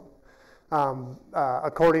Jerusalem,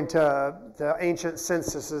 according to the ancient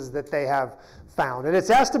censuses that they have found. And it's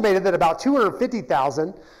estimated that about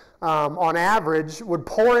 250,000 on average would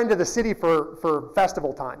pour into the city for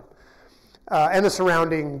festival time. And the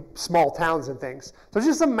surrounding small towns and things. So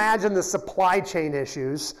just imagine the supply chain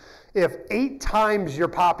issues if 8 times your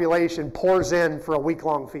population pours in for a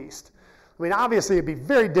week-long feast. I mean, obviously it'd be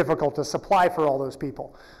very difficult to supply for all those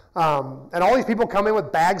people. And all these people come in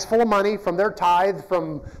with bags full of money from their tithe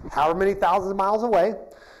from however many thousands of miles away.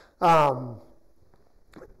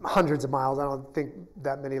 Hundreds of miles. I don't think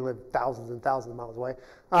that many live thousands and thousands of miles away.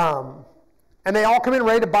 And they all come in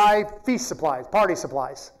ready to buy feast supplies, party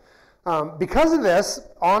supplies. Because of this,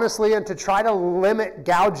 honestly, and to try to limit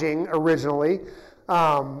gouging originally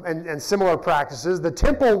and similar practices, the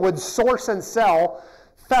temple would source and sell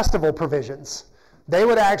festival provisions. They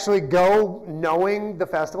would actually go knowing the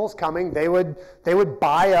festival's coming. They would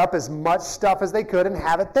buy up as much stuff as they could and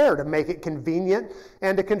have it there to make it convenient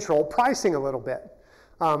and to control pricing a little bit.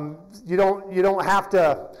 You didn't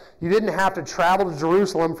have to travel to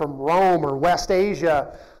Jerusalem from Rome or West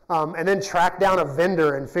Asia and then track down a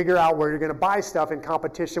vendor and figure out where you're going to buy stuff in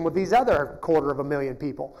competition with these other 250,000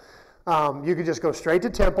 people. You could just go straight to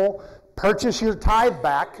temple, purchase your tithe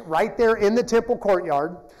back right there in the temple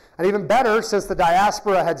courtyard. And even better, since the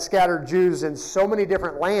diaspora had scattered Jews in so many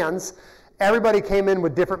different lands, everybody came in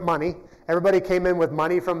with different money. Everybody came in with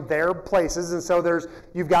money from their places, and so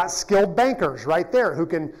you've got skilled bankers right there who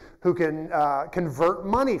can convert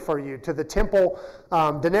money for you to the temple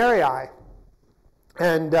denarii.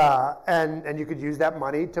 And you could use that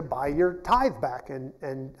money to buy your tithe back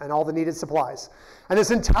and all the needed supplies. And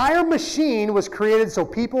this entire machine was created so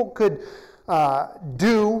people could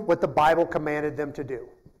do what the Bible commanded them to do.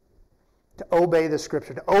 To obey the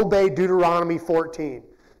Scripture, to obey Deuteronomy 14,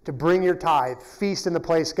 to bring your tithe, feast in the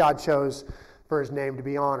place God chose for his name to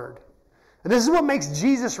be honored. And this is what makes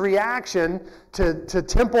Jesus' reaction to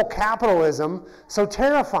temple capitalism so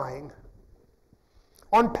terrifying.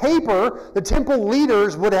 On paper, the temple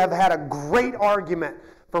leaders would have had a great argument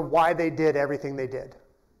for why they did everything they did.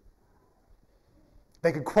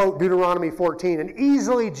 They could quote Deuteronomy 14 and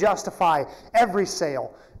easily justify every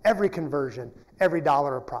sale, every conversion, every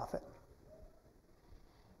dollar of profit.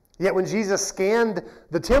 Yet when Jesus scanned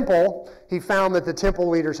the temple, he found that the temple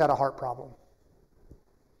leaders had a heart problem.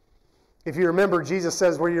 If you remember, Jesus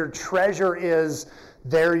says, where your treasure is,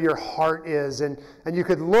 there your heart is. And you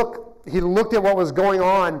could look, he looked at what was going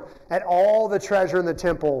on at all the treasure in the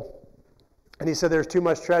temple, and he said there's too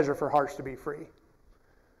much treasure for hearts to be free.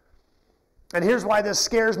 And here's why this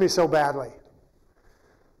scares me so badly.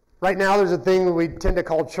 Right now, there's a thing that we tend to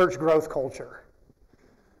call church growth culture.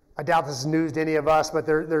 I doubt this is news to any of us, but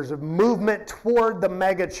there's a movement toward the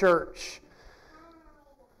mega church.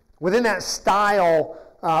 Within that style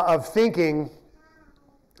of thinking,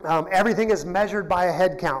 everything is measured by a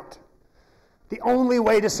head count. The only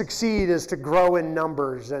way to succeed is to grow in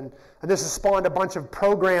numbers. And this has spawned a bunch of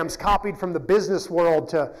programs copied from the business world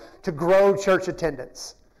to grow church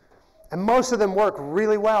attendance. And most of them work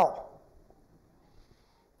really well.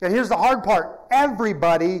 And here's the hard part.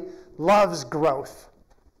 Everybody loves growth.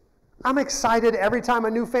 I'm excited every time a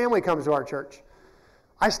new family comes to our church.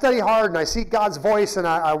 I study hard and I seek God's voice and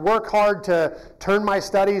I work hard to turn my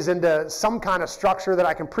studies into some kind of structure that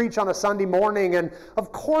I can preach on a Sunday morning. And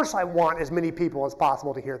of course I want as many people as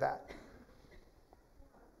possible to hear that.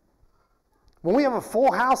 When we have a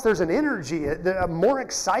full house, there's an energy, more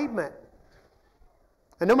excitement.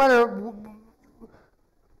 And no matter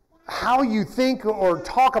how you think or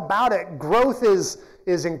talk about it, growth is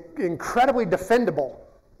incredibly defendable,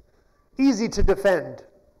 easy to defend.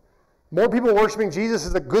 More people worshiping Jesus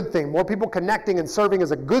is a good thing. More people connecting and serving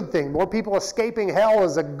is a good thing. More people escaping hell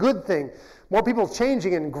is a good thing. More people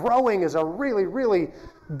changing and growing is a really, really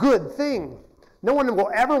good thing. No one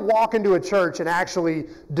will ever walk into a church and actually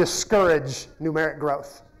discourage numeric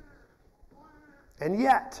growth. And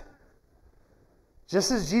yet,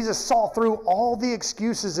 just as Jesus saw through all the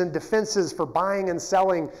excuses and defenses for buying and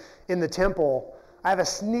selling in the temple, I have a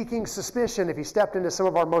sneaking suspicion if he stepped into some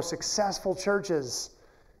of our most successful churches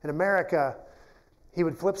in America, he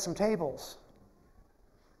would flip some tables.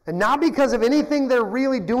 And not because of anything they're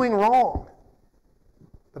really doing wrong,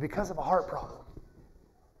 but because of a heart problem.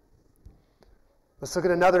 Let's look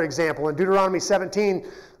at another example. In Deuteronomy 17,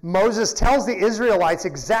 Moses tells the Israelites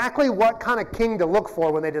exactly what kind of king to look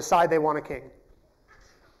for when they decide they want a king.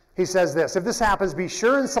 He says this, if this happens, be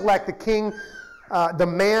sure and select the king,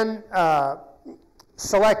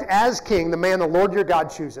 select as king the man the Lord your God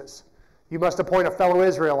chooses. You must appoint a fellow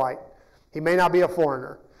Israelite. He may not be a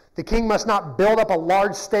foreigner. The king must not build up a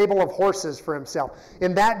large stable of horses for himself.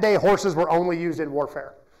 In that day, horses were only used in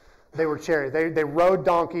warfare. They were chariots. They rode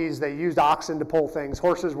donkeys. They used oxen to pull things.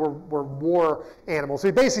 Horses were war animals. So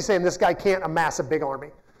he's basically saying this guy can't amass a big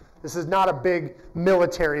army. This is not a big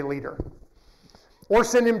military leader. Or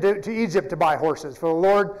send him to Egypt to buy horses. For the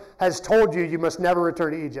Lord has told you, you must never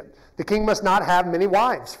return to Egypt. The king must not have many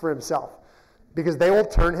wives for himself, because they will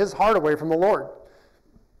turn his heart away from the Lord.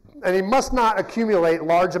 And he must not accumulate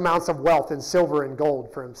large amounts of wealth in silver and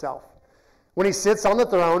gold for himself. When he sits on the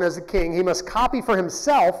throne as a king, he must copy for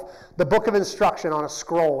himself the book of instruction on a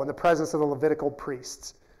scroll in the presence of the Levitical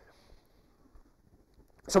priests.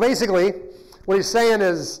 So basically, what he's saying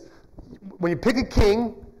is, when you pick a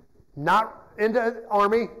king, not into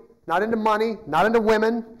army, not into money, not into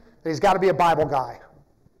women, he's got to be a Bible guy.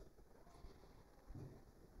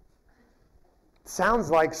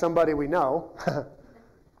 Sounds like somebody we know.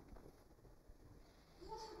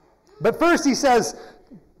 But first he says,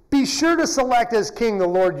 be sure to select as king the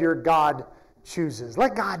Lord your God chooses.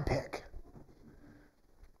 Let God pick.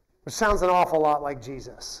 Which sounds an awful lot like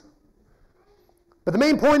Jesus. But the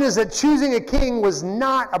main point is that choosing a king was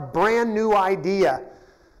not a brand new idea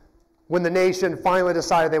when the nation finally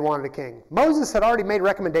decided they wanted a king. Moses had already made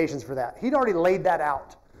recommendations for that. He'd already laid that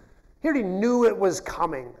out. He already knew it was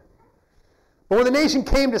coming. But when the nation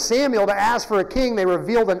came to Samuel to ask for a king, they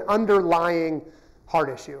revealed an underlying heart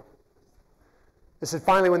issue. This is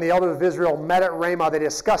finally when the elders of Israel met at Ramah. They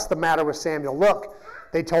discussed the matter with Samuel. Look,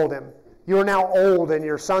 they told him, you are now old and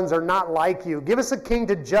your sons are not like you. Give us a king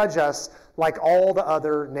to judge us like all the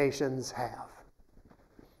other nations have.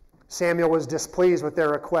 Samuel was displeased with their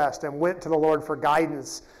request and went to the Lord for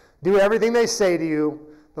guidance. Do everything they say to you,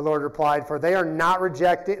 the Lord replied, for they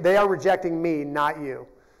are rejecting me, not you.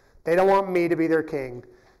 They don't want me to be their king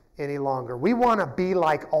any longer. We want to be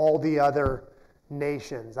like all the other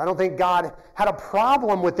nations. I don't think God had a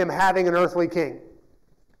problem with them having an earthly king.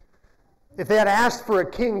 If they had asked for a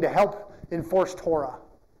king to help enforce Torah,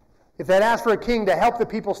 if they had asked for a king to help the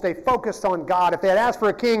people stay focused on God, if they had asked for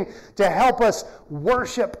a king to help us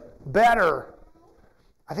worship better,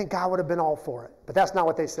 I think God would have been all for it. But that's not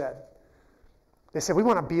what they said. They said, we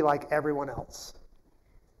want to be like everyone else.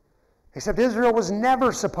 Except Israel was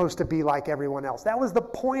never supposed to be like everyone else. That was the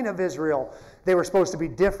point of Israel. They were supposed to be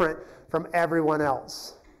different from everyone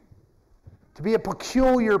else. To be a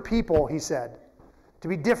peculiar people, he said. To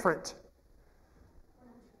be different.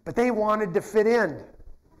 But they wanted to fit in.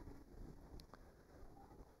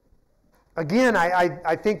 Again,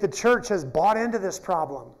 I think the church has bought into this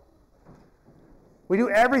problem. We do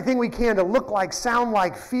everything we can to look like, sound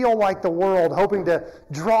like, feel like the world, hoping to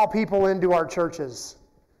draw people into our churches.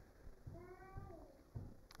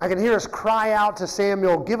 I can hear us cry out to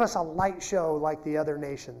Samuel, give us a light show like the other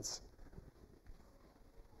nations.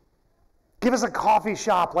 Give us a coffee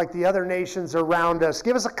shop like the other nations around us.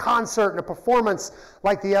 Give us a concert and a performance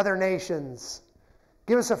like the other nations.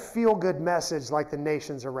 Give us a feel-good message like the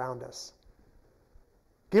nations around us.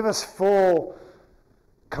 Give us full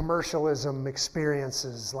commercialism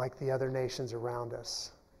experiences like the other nations around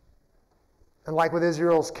us. And like with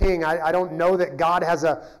Israel's king, I don't know that God has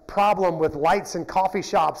a problem with lights and coffee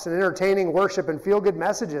shops and entertaining worship and feel-good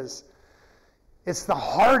messages. It's the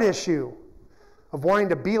heart issue of wanting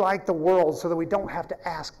to be like the world so that we don't have to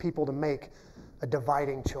ask people to make a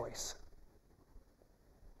dividing choice.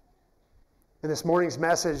 In this morning's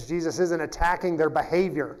message, Jesus isn't attacking their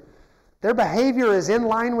behavior. Their behavior is in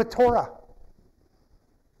line with Torah.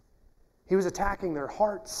 He was attacking their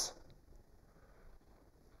hearts.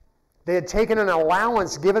 They had taken an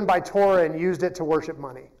allowance given by Torah and used it to worship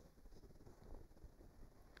money.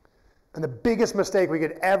 And the biggest mistake we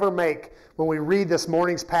could ever make when we read this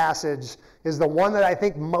morning's passage is the one that I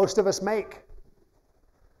think most of us make.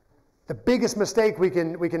 The biggest mistake we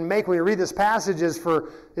can make when we read this passage is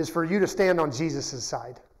for you to stand on Jesus'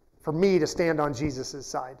 side, for me to stand on Jesus'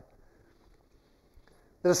 side.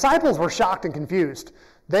 The disciples were shocked and confused.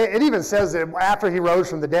 It even says that after he rose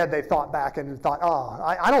from the dead, they thought back and thought,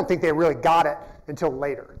 I don't think they really got it until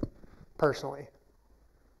later, personally.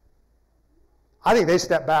 I think they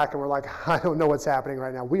stepped back and were like, I don't know what's happening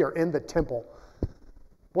right now. We are in the temple.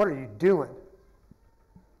 What are you doing?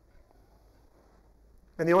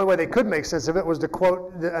 And the only way they could make sense of it was to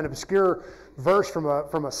quote an obscure verse from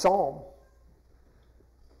a psalm.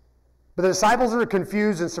 But the disciples are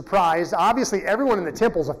confused and surprised. Obviously, everyone in the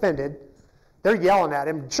temple is offended. They're yelling at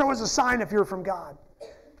him, show us a sign if you're from God.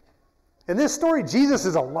 In this story, Jesus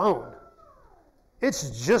is alone.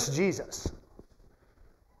 It's just Jesus.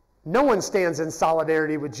 No one stands in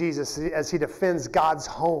solidarity with Jesus as he defends God's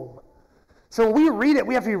home. So when we read it,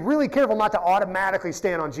 we have to be really careful not to automatically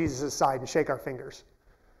stand on Jesus' side and shake our fingers.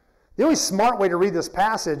 The only smart way to read this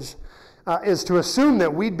passage is to assume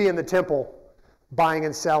that we'd be in the temple buying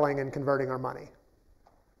and selling and converting our money.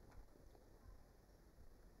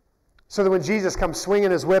 So that when Jesus comes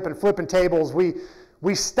swinging his whip and flipping tables,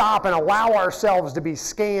 we stop and allow ourselves to be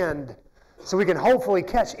scanned so we can hopefully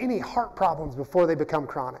catch any heart problems before they become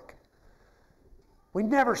chronic. We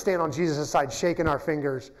never stand on Jesus' side shaking our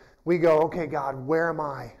fingers. We go, okay, God, where am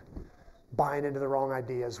I buying into the wrong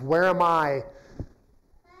ideas? Where am I?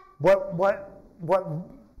 What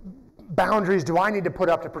boundaries do I need to put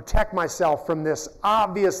up to protect myself from this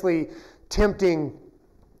obviously tempting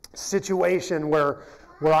situation where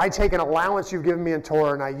I take an allowance you've given me in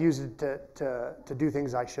Torah and I use it to do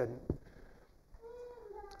things I shouldn't?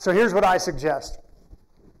 So here's what I suggest.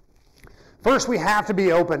 First, we have to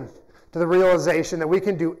be open to the realization that we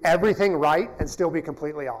can do everything right and still be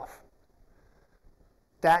completely off.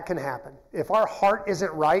 That can happen. If our heart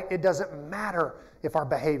isn't right, it doesn't matter if our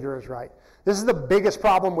behavior is right. This is the biggest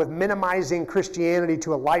problem with minimizing Christianity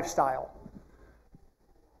to a lifestyle.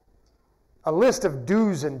 A list of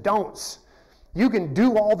do's and don'ts. You can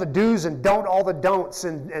do all the do's and don't all the don'ts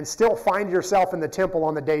and still find yourself in the temple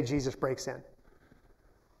on the day Jesus breaks in.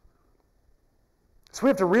 So we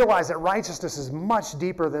have to realize that righteousness is much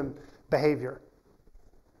deeper than behavior.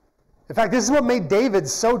 In fact, this is what made David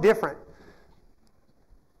so different.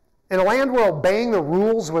 In a land where obeying the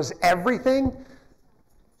rules was everything,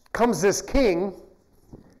 comes this king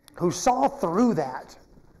who saw through that.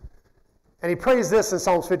 And he prays this in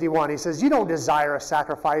Psalms 51. He says, you don't desire a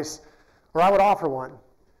sacrifice, or I would offer one.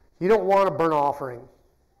 You don't want a burnt offering.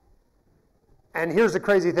 And here's the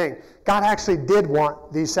crazy thing. God actually did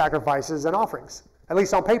want these sacrifices and offerings, at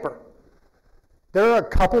least on paper. There are a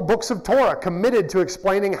couple books of Torah committed to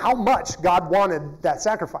explaining how much God wanted that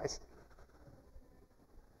sacrifice.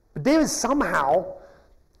 But David somehow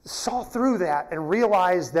saw through that and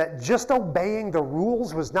realized that just obeying the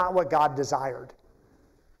rules was not what God desired.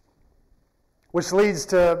 Which leads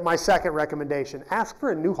to my second recommendation. Ask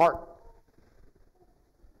for a new heart.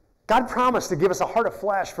 God promised to give us a heart of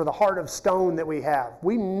flesh for the heart of stone that we have.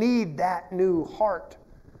 We need that new heart.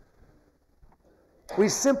 We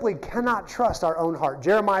simply cannot trust our own heart.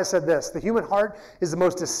 Jeremiah said this, the human heart is the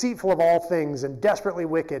most deceitful of all things and desperately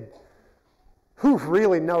wicked. Who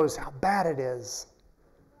really knows how bad it is?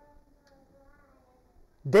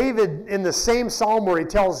 David, in the same psalm where he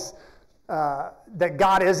tells that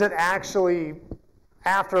God isn't actually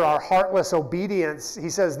after our heartless obedience, he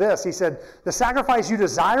says this. He said, the sacrifice you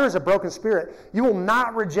desire is a broken spirit. You will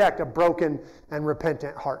not reject a broken and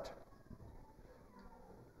repentant heart.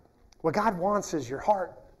 What God wants is your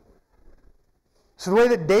heart. So the way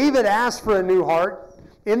that David asked for a new heart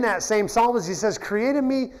in that same psalm, he says, create in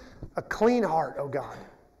me a clean heart, O God.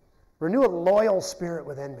 Renew a loyal spirit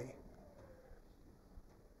within me.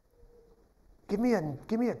 Give me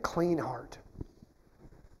a clean heart.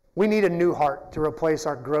 We need a new heart to replace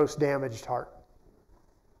our gross, damaged heart.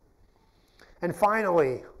 And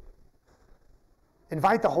finally,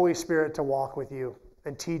 invite the Holy Spirit to walk with you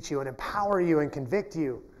and teach you and empower you and convict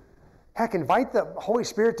you. Heck, invite the Holy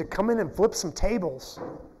Spirit to come in and flip some tables.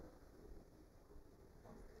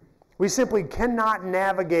 We simply cannot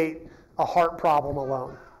navigate a heart problem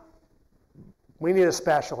alone. We need a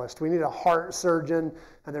specialist. We need a heart surgeon,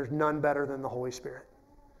 and there's none better than the Holy Spirit.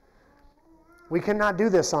 We cannot do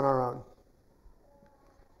this on our own.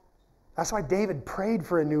 That's why David prayed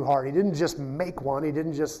for a new heart. He didn't just make one. He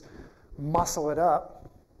didn't just muscle it up.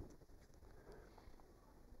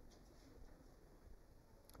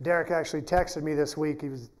 Derek actually texted me this week. He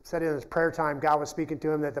said in his prayer time, God was speaking to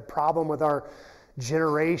him that the problem with our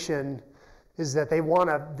generation is that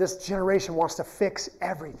this generation wants to fix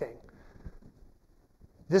everything.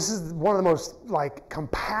 This is one of the most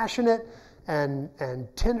compassionate and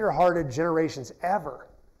tender-hearted generations ever.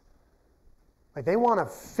 They want to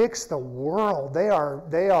fix the world. They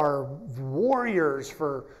are warriors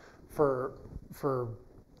for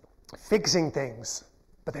fixing things,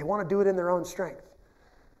 but they want to do it in their own strength.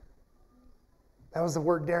 That was the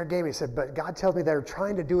word Derek gave me. He said, but God tells me they're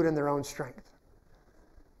trying to do it in their own strength.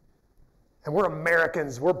 And we're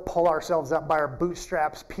Americans. We'll pull ourselves up by our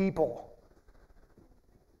bootstraps people.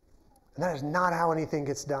 And that is not how anything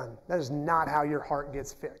gets done. That is not how your heart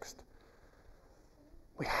gets fixed.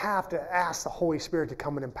 We have to ask the Holy Spirit to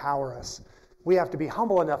come and empower us. We have to be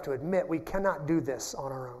humble enough to admit we cannot do this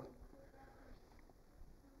on our own.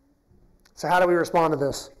 So how do we respond to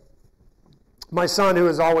this? My son, who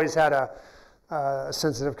has always had a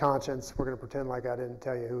sensitive conscience, we're going to pretend like I didn't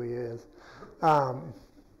tell you who he is.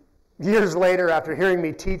 Years later, after hearing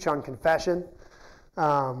me teach on confession,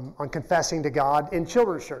 on confessing to God in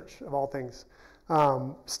children's church, of all things,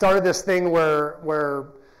 started this thing where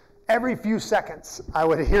every few seconds I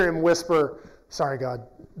would hear him whisper, sorry God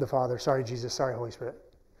the Father, sorry Jesus, sorry Holy Spirit.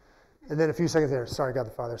 And then a few seconds later, sorry God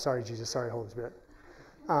the Father, sorry Jesus, sorry Holy Spirit.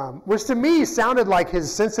 Which to me sounded like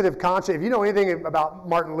his sensitive conscience. If you know anything about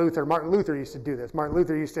Martin Luther used to do this. Martin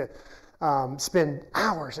Luther used to spend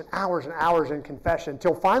hours and hours and hours in confession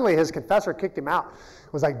until finally his confessor kicked him out.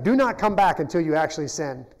 It was like, do not come back until you actually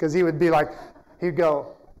sin. Because he would be like, he'd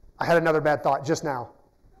go, I had another bad thought just now.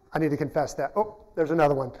 I need to confess that. Oh, there's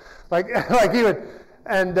another one. Like he would,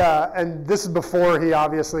 and this is before he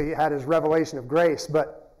obviously had his revelation of grace,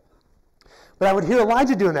 but I would hear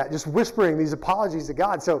Elijah doing that, just whispering these apologies to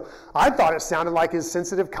God. So I thought it sounded like his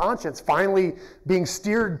sensitive conscience finally being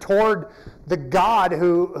steered toward the God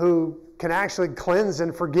who can actually cleanse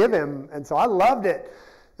and forgive him. And so I loved it.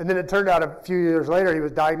 And then it turned out a few years later he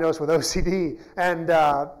was diagnosed with OCD. And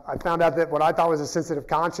I found out that what I thought was a sensitive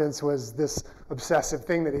conscience was this obsessive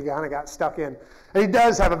thing that he kind of got stuck in. And he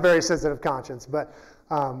does have a very sensitive conscience. But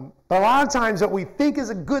a lot of times what we think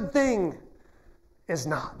is a good thing is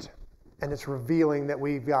not. And it's revealing that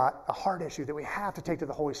we've got a heart issue that we have to take to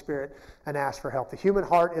the Holy Spirit and ask for help. The human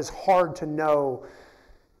heart is hard to know,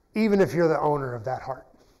 even if you're the owner of that heart.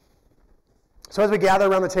 So as we gather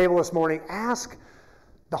around the table this morning, ask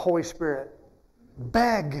the Holy Spirit,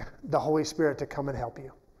 beg the Holy Spirit to come and help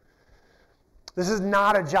you. This is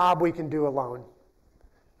not a job we can do alone.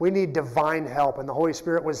 We need divine help, and the Holy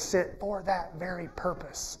Spirit was sent for that very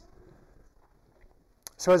purpose.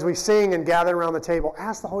 So as we sing and gather around the table,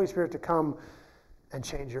 ask the Holy Spirit to come and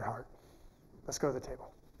change your heart. Let's go to the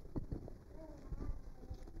table. On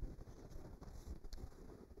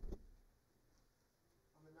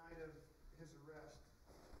the night of his arrest,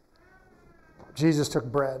 Jesus took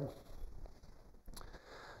bread.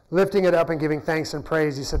 Lifting it up and giving thanks and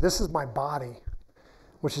praise, he said, "This is my body,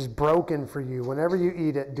 which is broken for you. Whenever you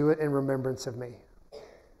eat it, do it in remembrance of me."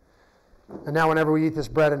 And now whenever we eat this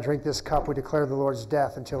bread and drink this cup, we declare the Lord's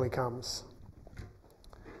death until he comes.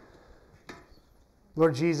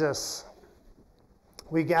 Lord Jesus,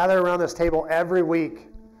 we gather around this table every week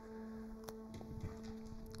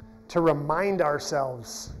to remind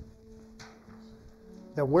ourselves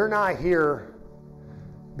that we're not here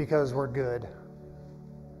because we're good.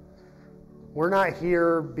 We're not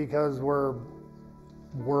here because we're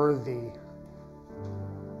worthy.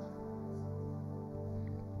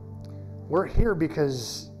 We're here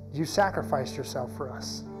because you sacrificed yourself for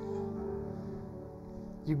us.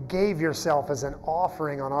 You gave yourself as an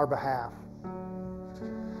offering on our behalf.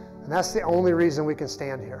 And that's the only reason we can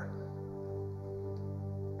stand here.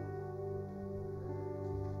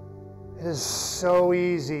 It is so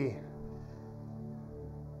easy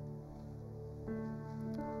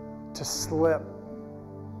to slip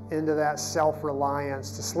into that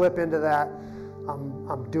self-reliance, to slip into that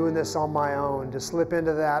I'm doing this on my own, to slip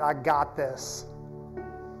into that I got this.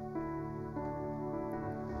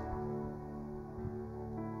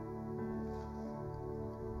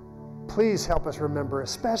 Please help us remember,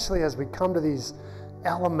 especially as we come to these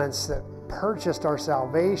elements that purchased our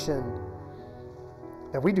salvation,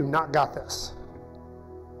 that we do not got this.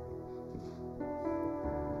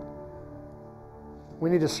 We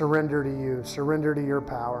need to surrender to you, surrender to your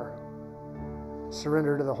power,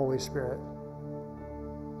 surrender to the Holy Spirit.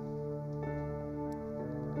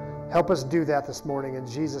 Help us do that this morning in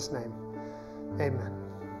Jesus' name. Amen.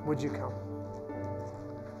 Would you come?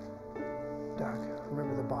 Doug,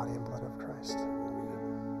 remember the body and blood of Christ.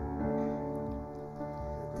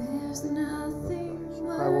 There's nothing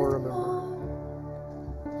I will worth remember. more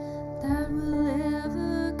that will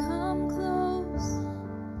ever come close.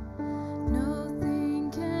 Nothing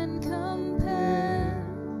can compare.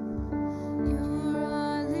 You're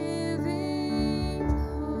our living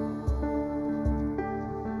hope.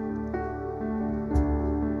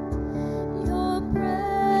 Your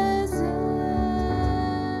presence,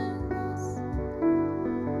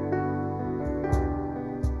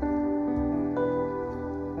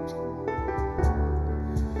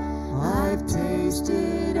 I've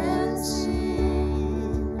tasted and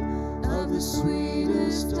seen of the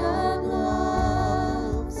sweetest of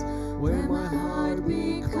loves, where my heart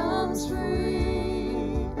becomes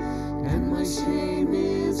free and my shame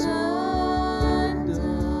is undone.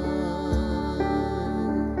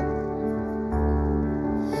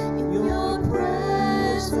 In your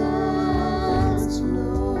presence,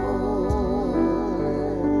 Lord,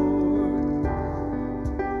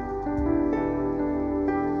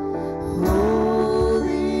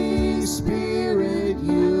 Holy Spirit,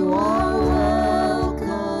 you are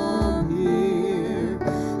welcome here.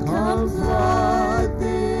 Come flood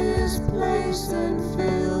this place and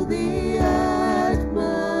fill the atmosphere.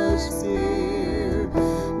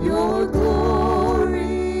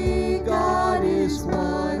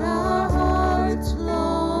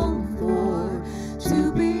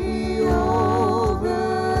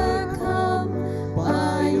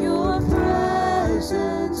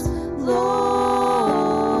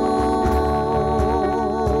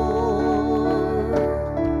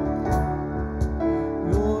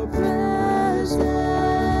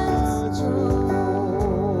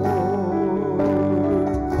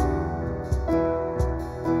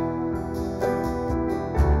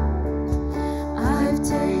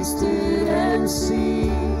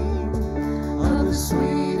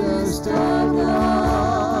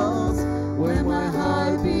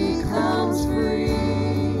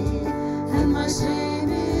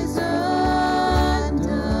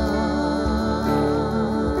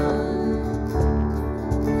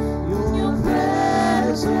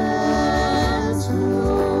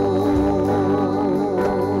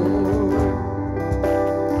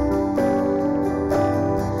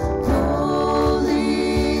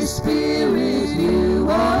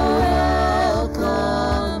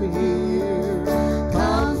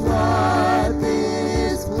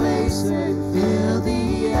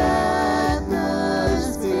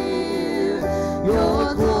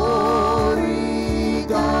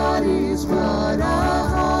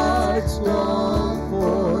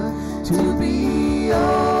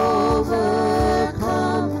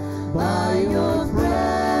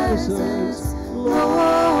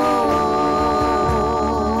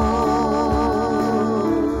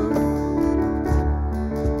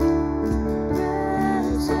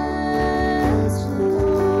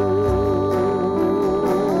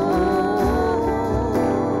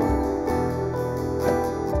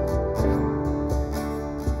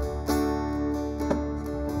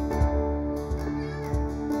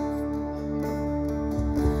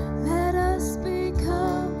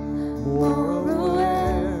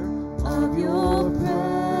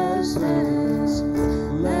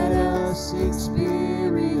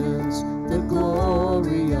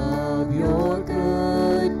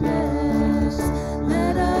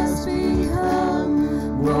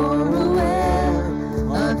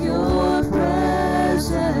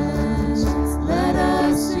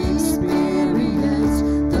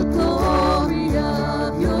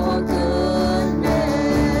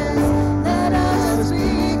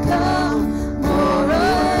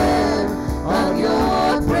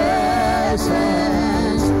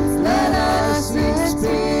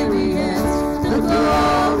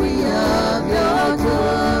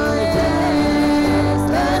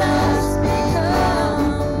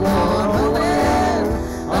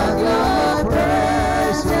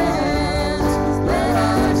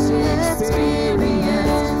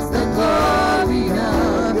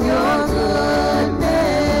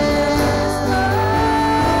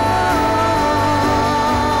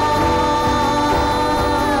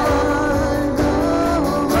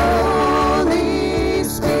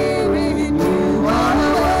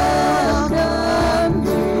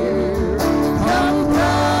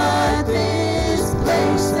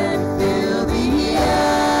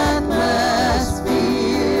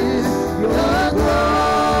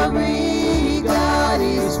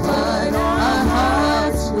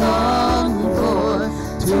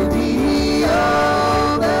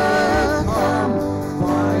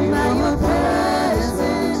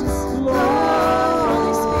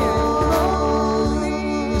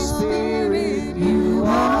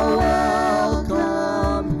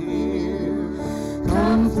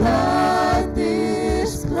 flood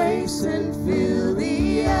this place and fill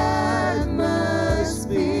the atmosphere.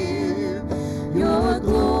 Your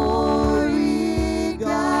glory,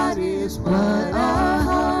 God, is what our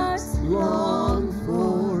hearts long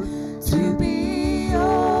for, to be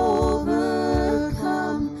overcome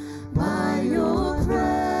by your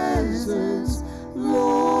presence,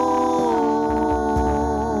 Lord.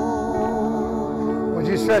 Would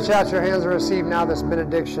you stretch out your hands and receive now this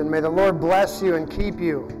benediction? May the Lord bless you and keep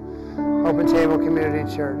you, Open Table Community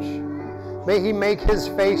Church. May he make his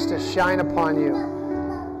face to shine upon you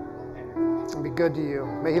and be good to you.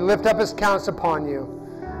 May he lift up his countenance upon you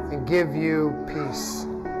and give you peace.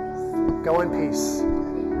 Go in peace.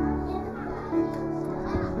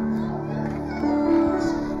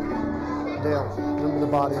 Dale, remember the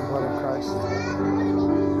body and blood of Christ.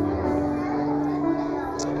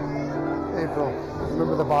 April,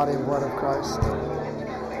 remember the body and blood of Christ.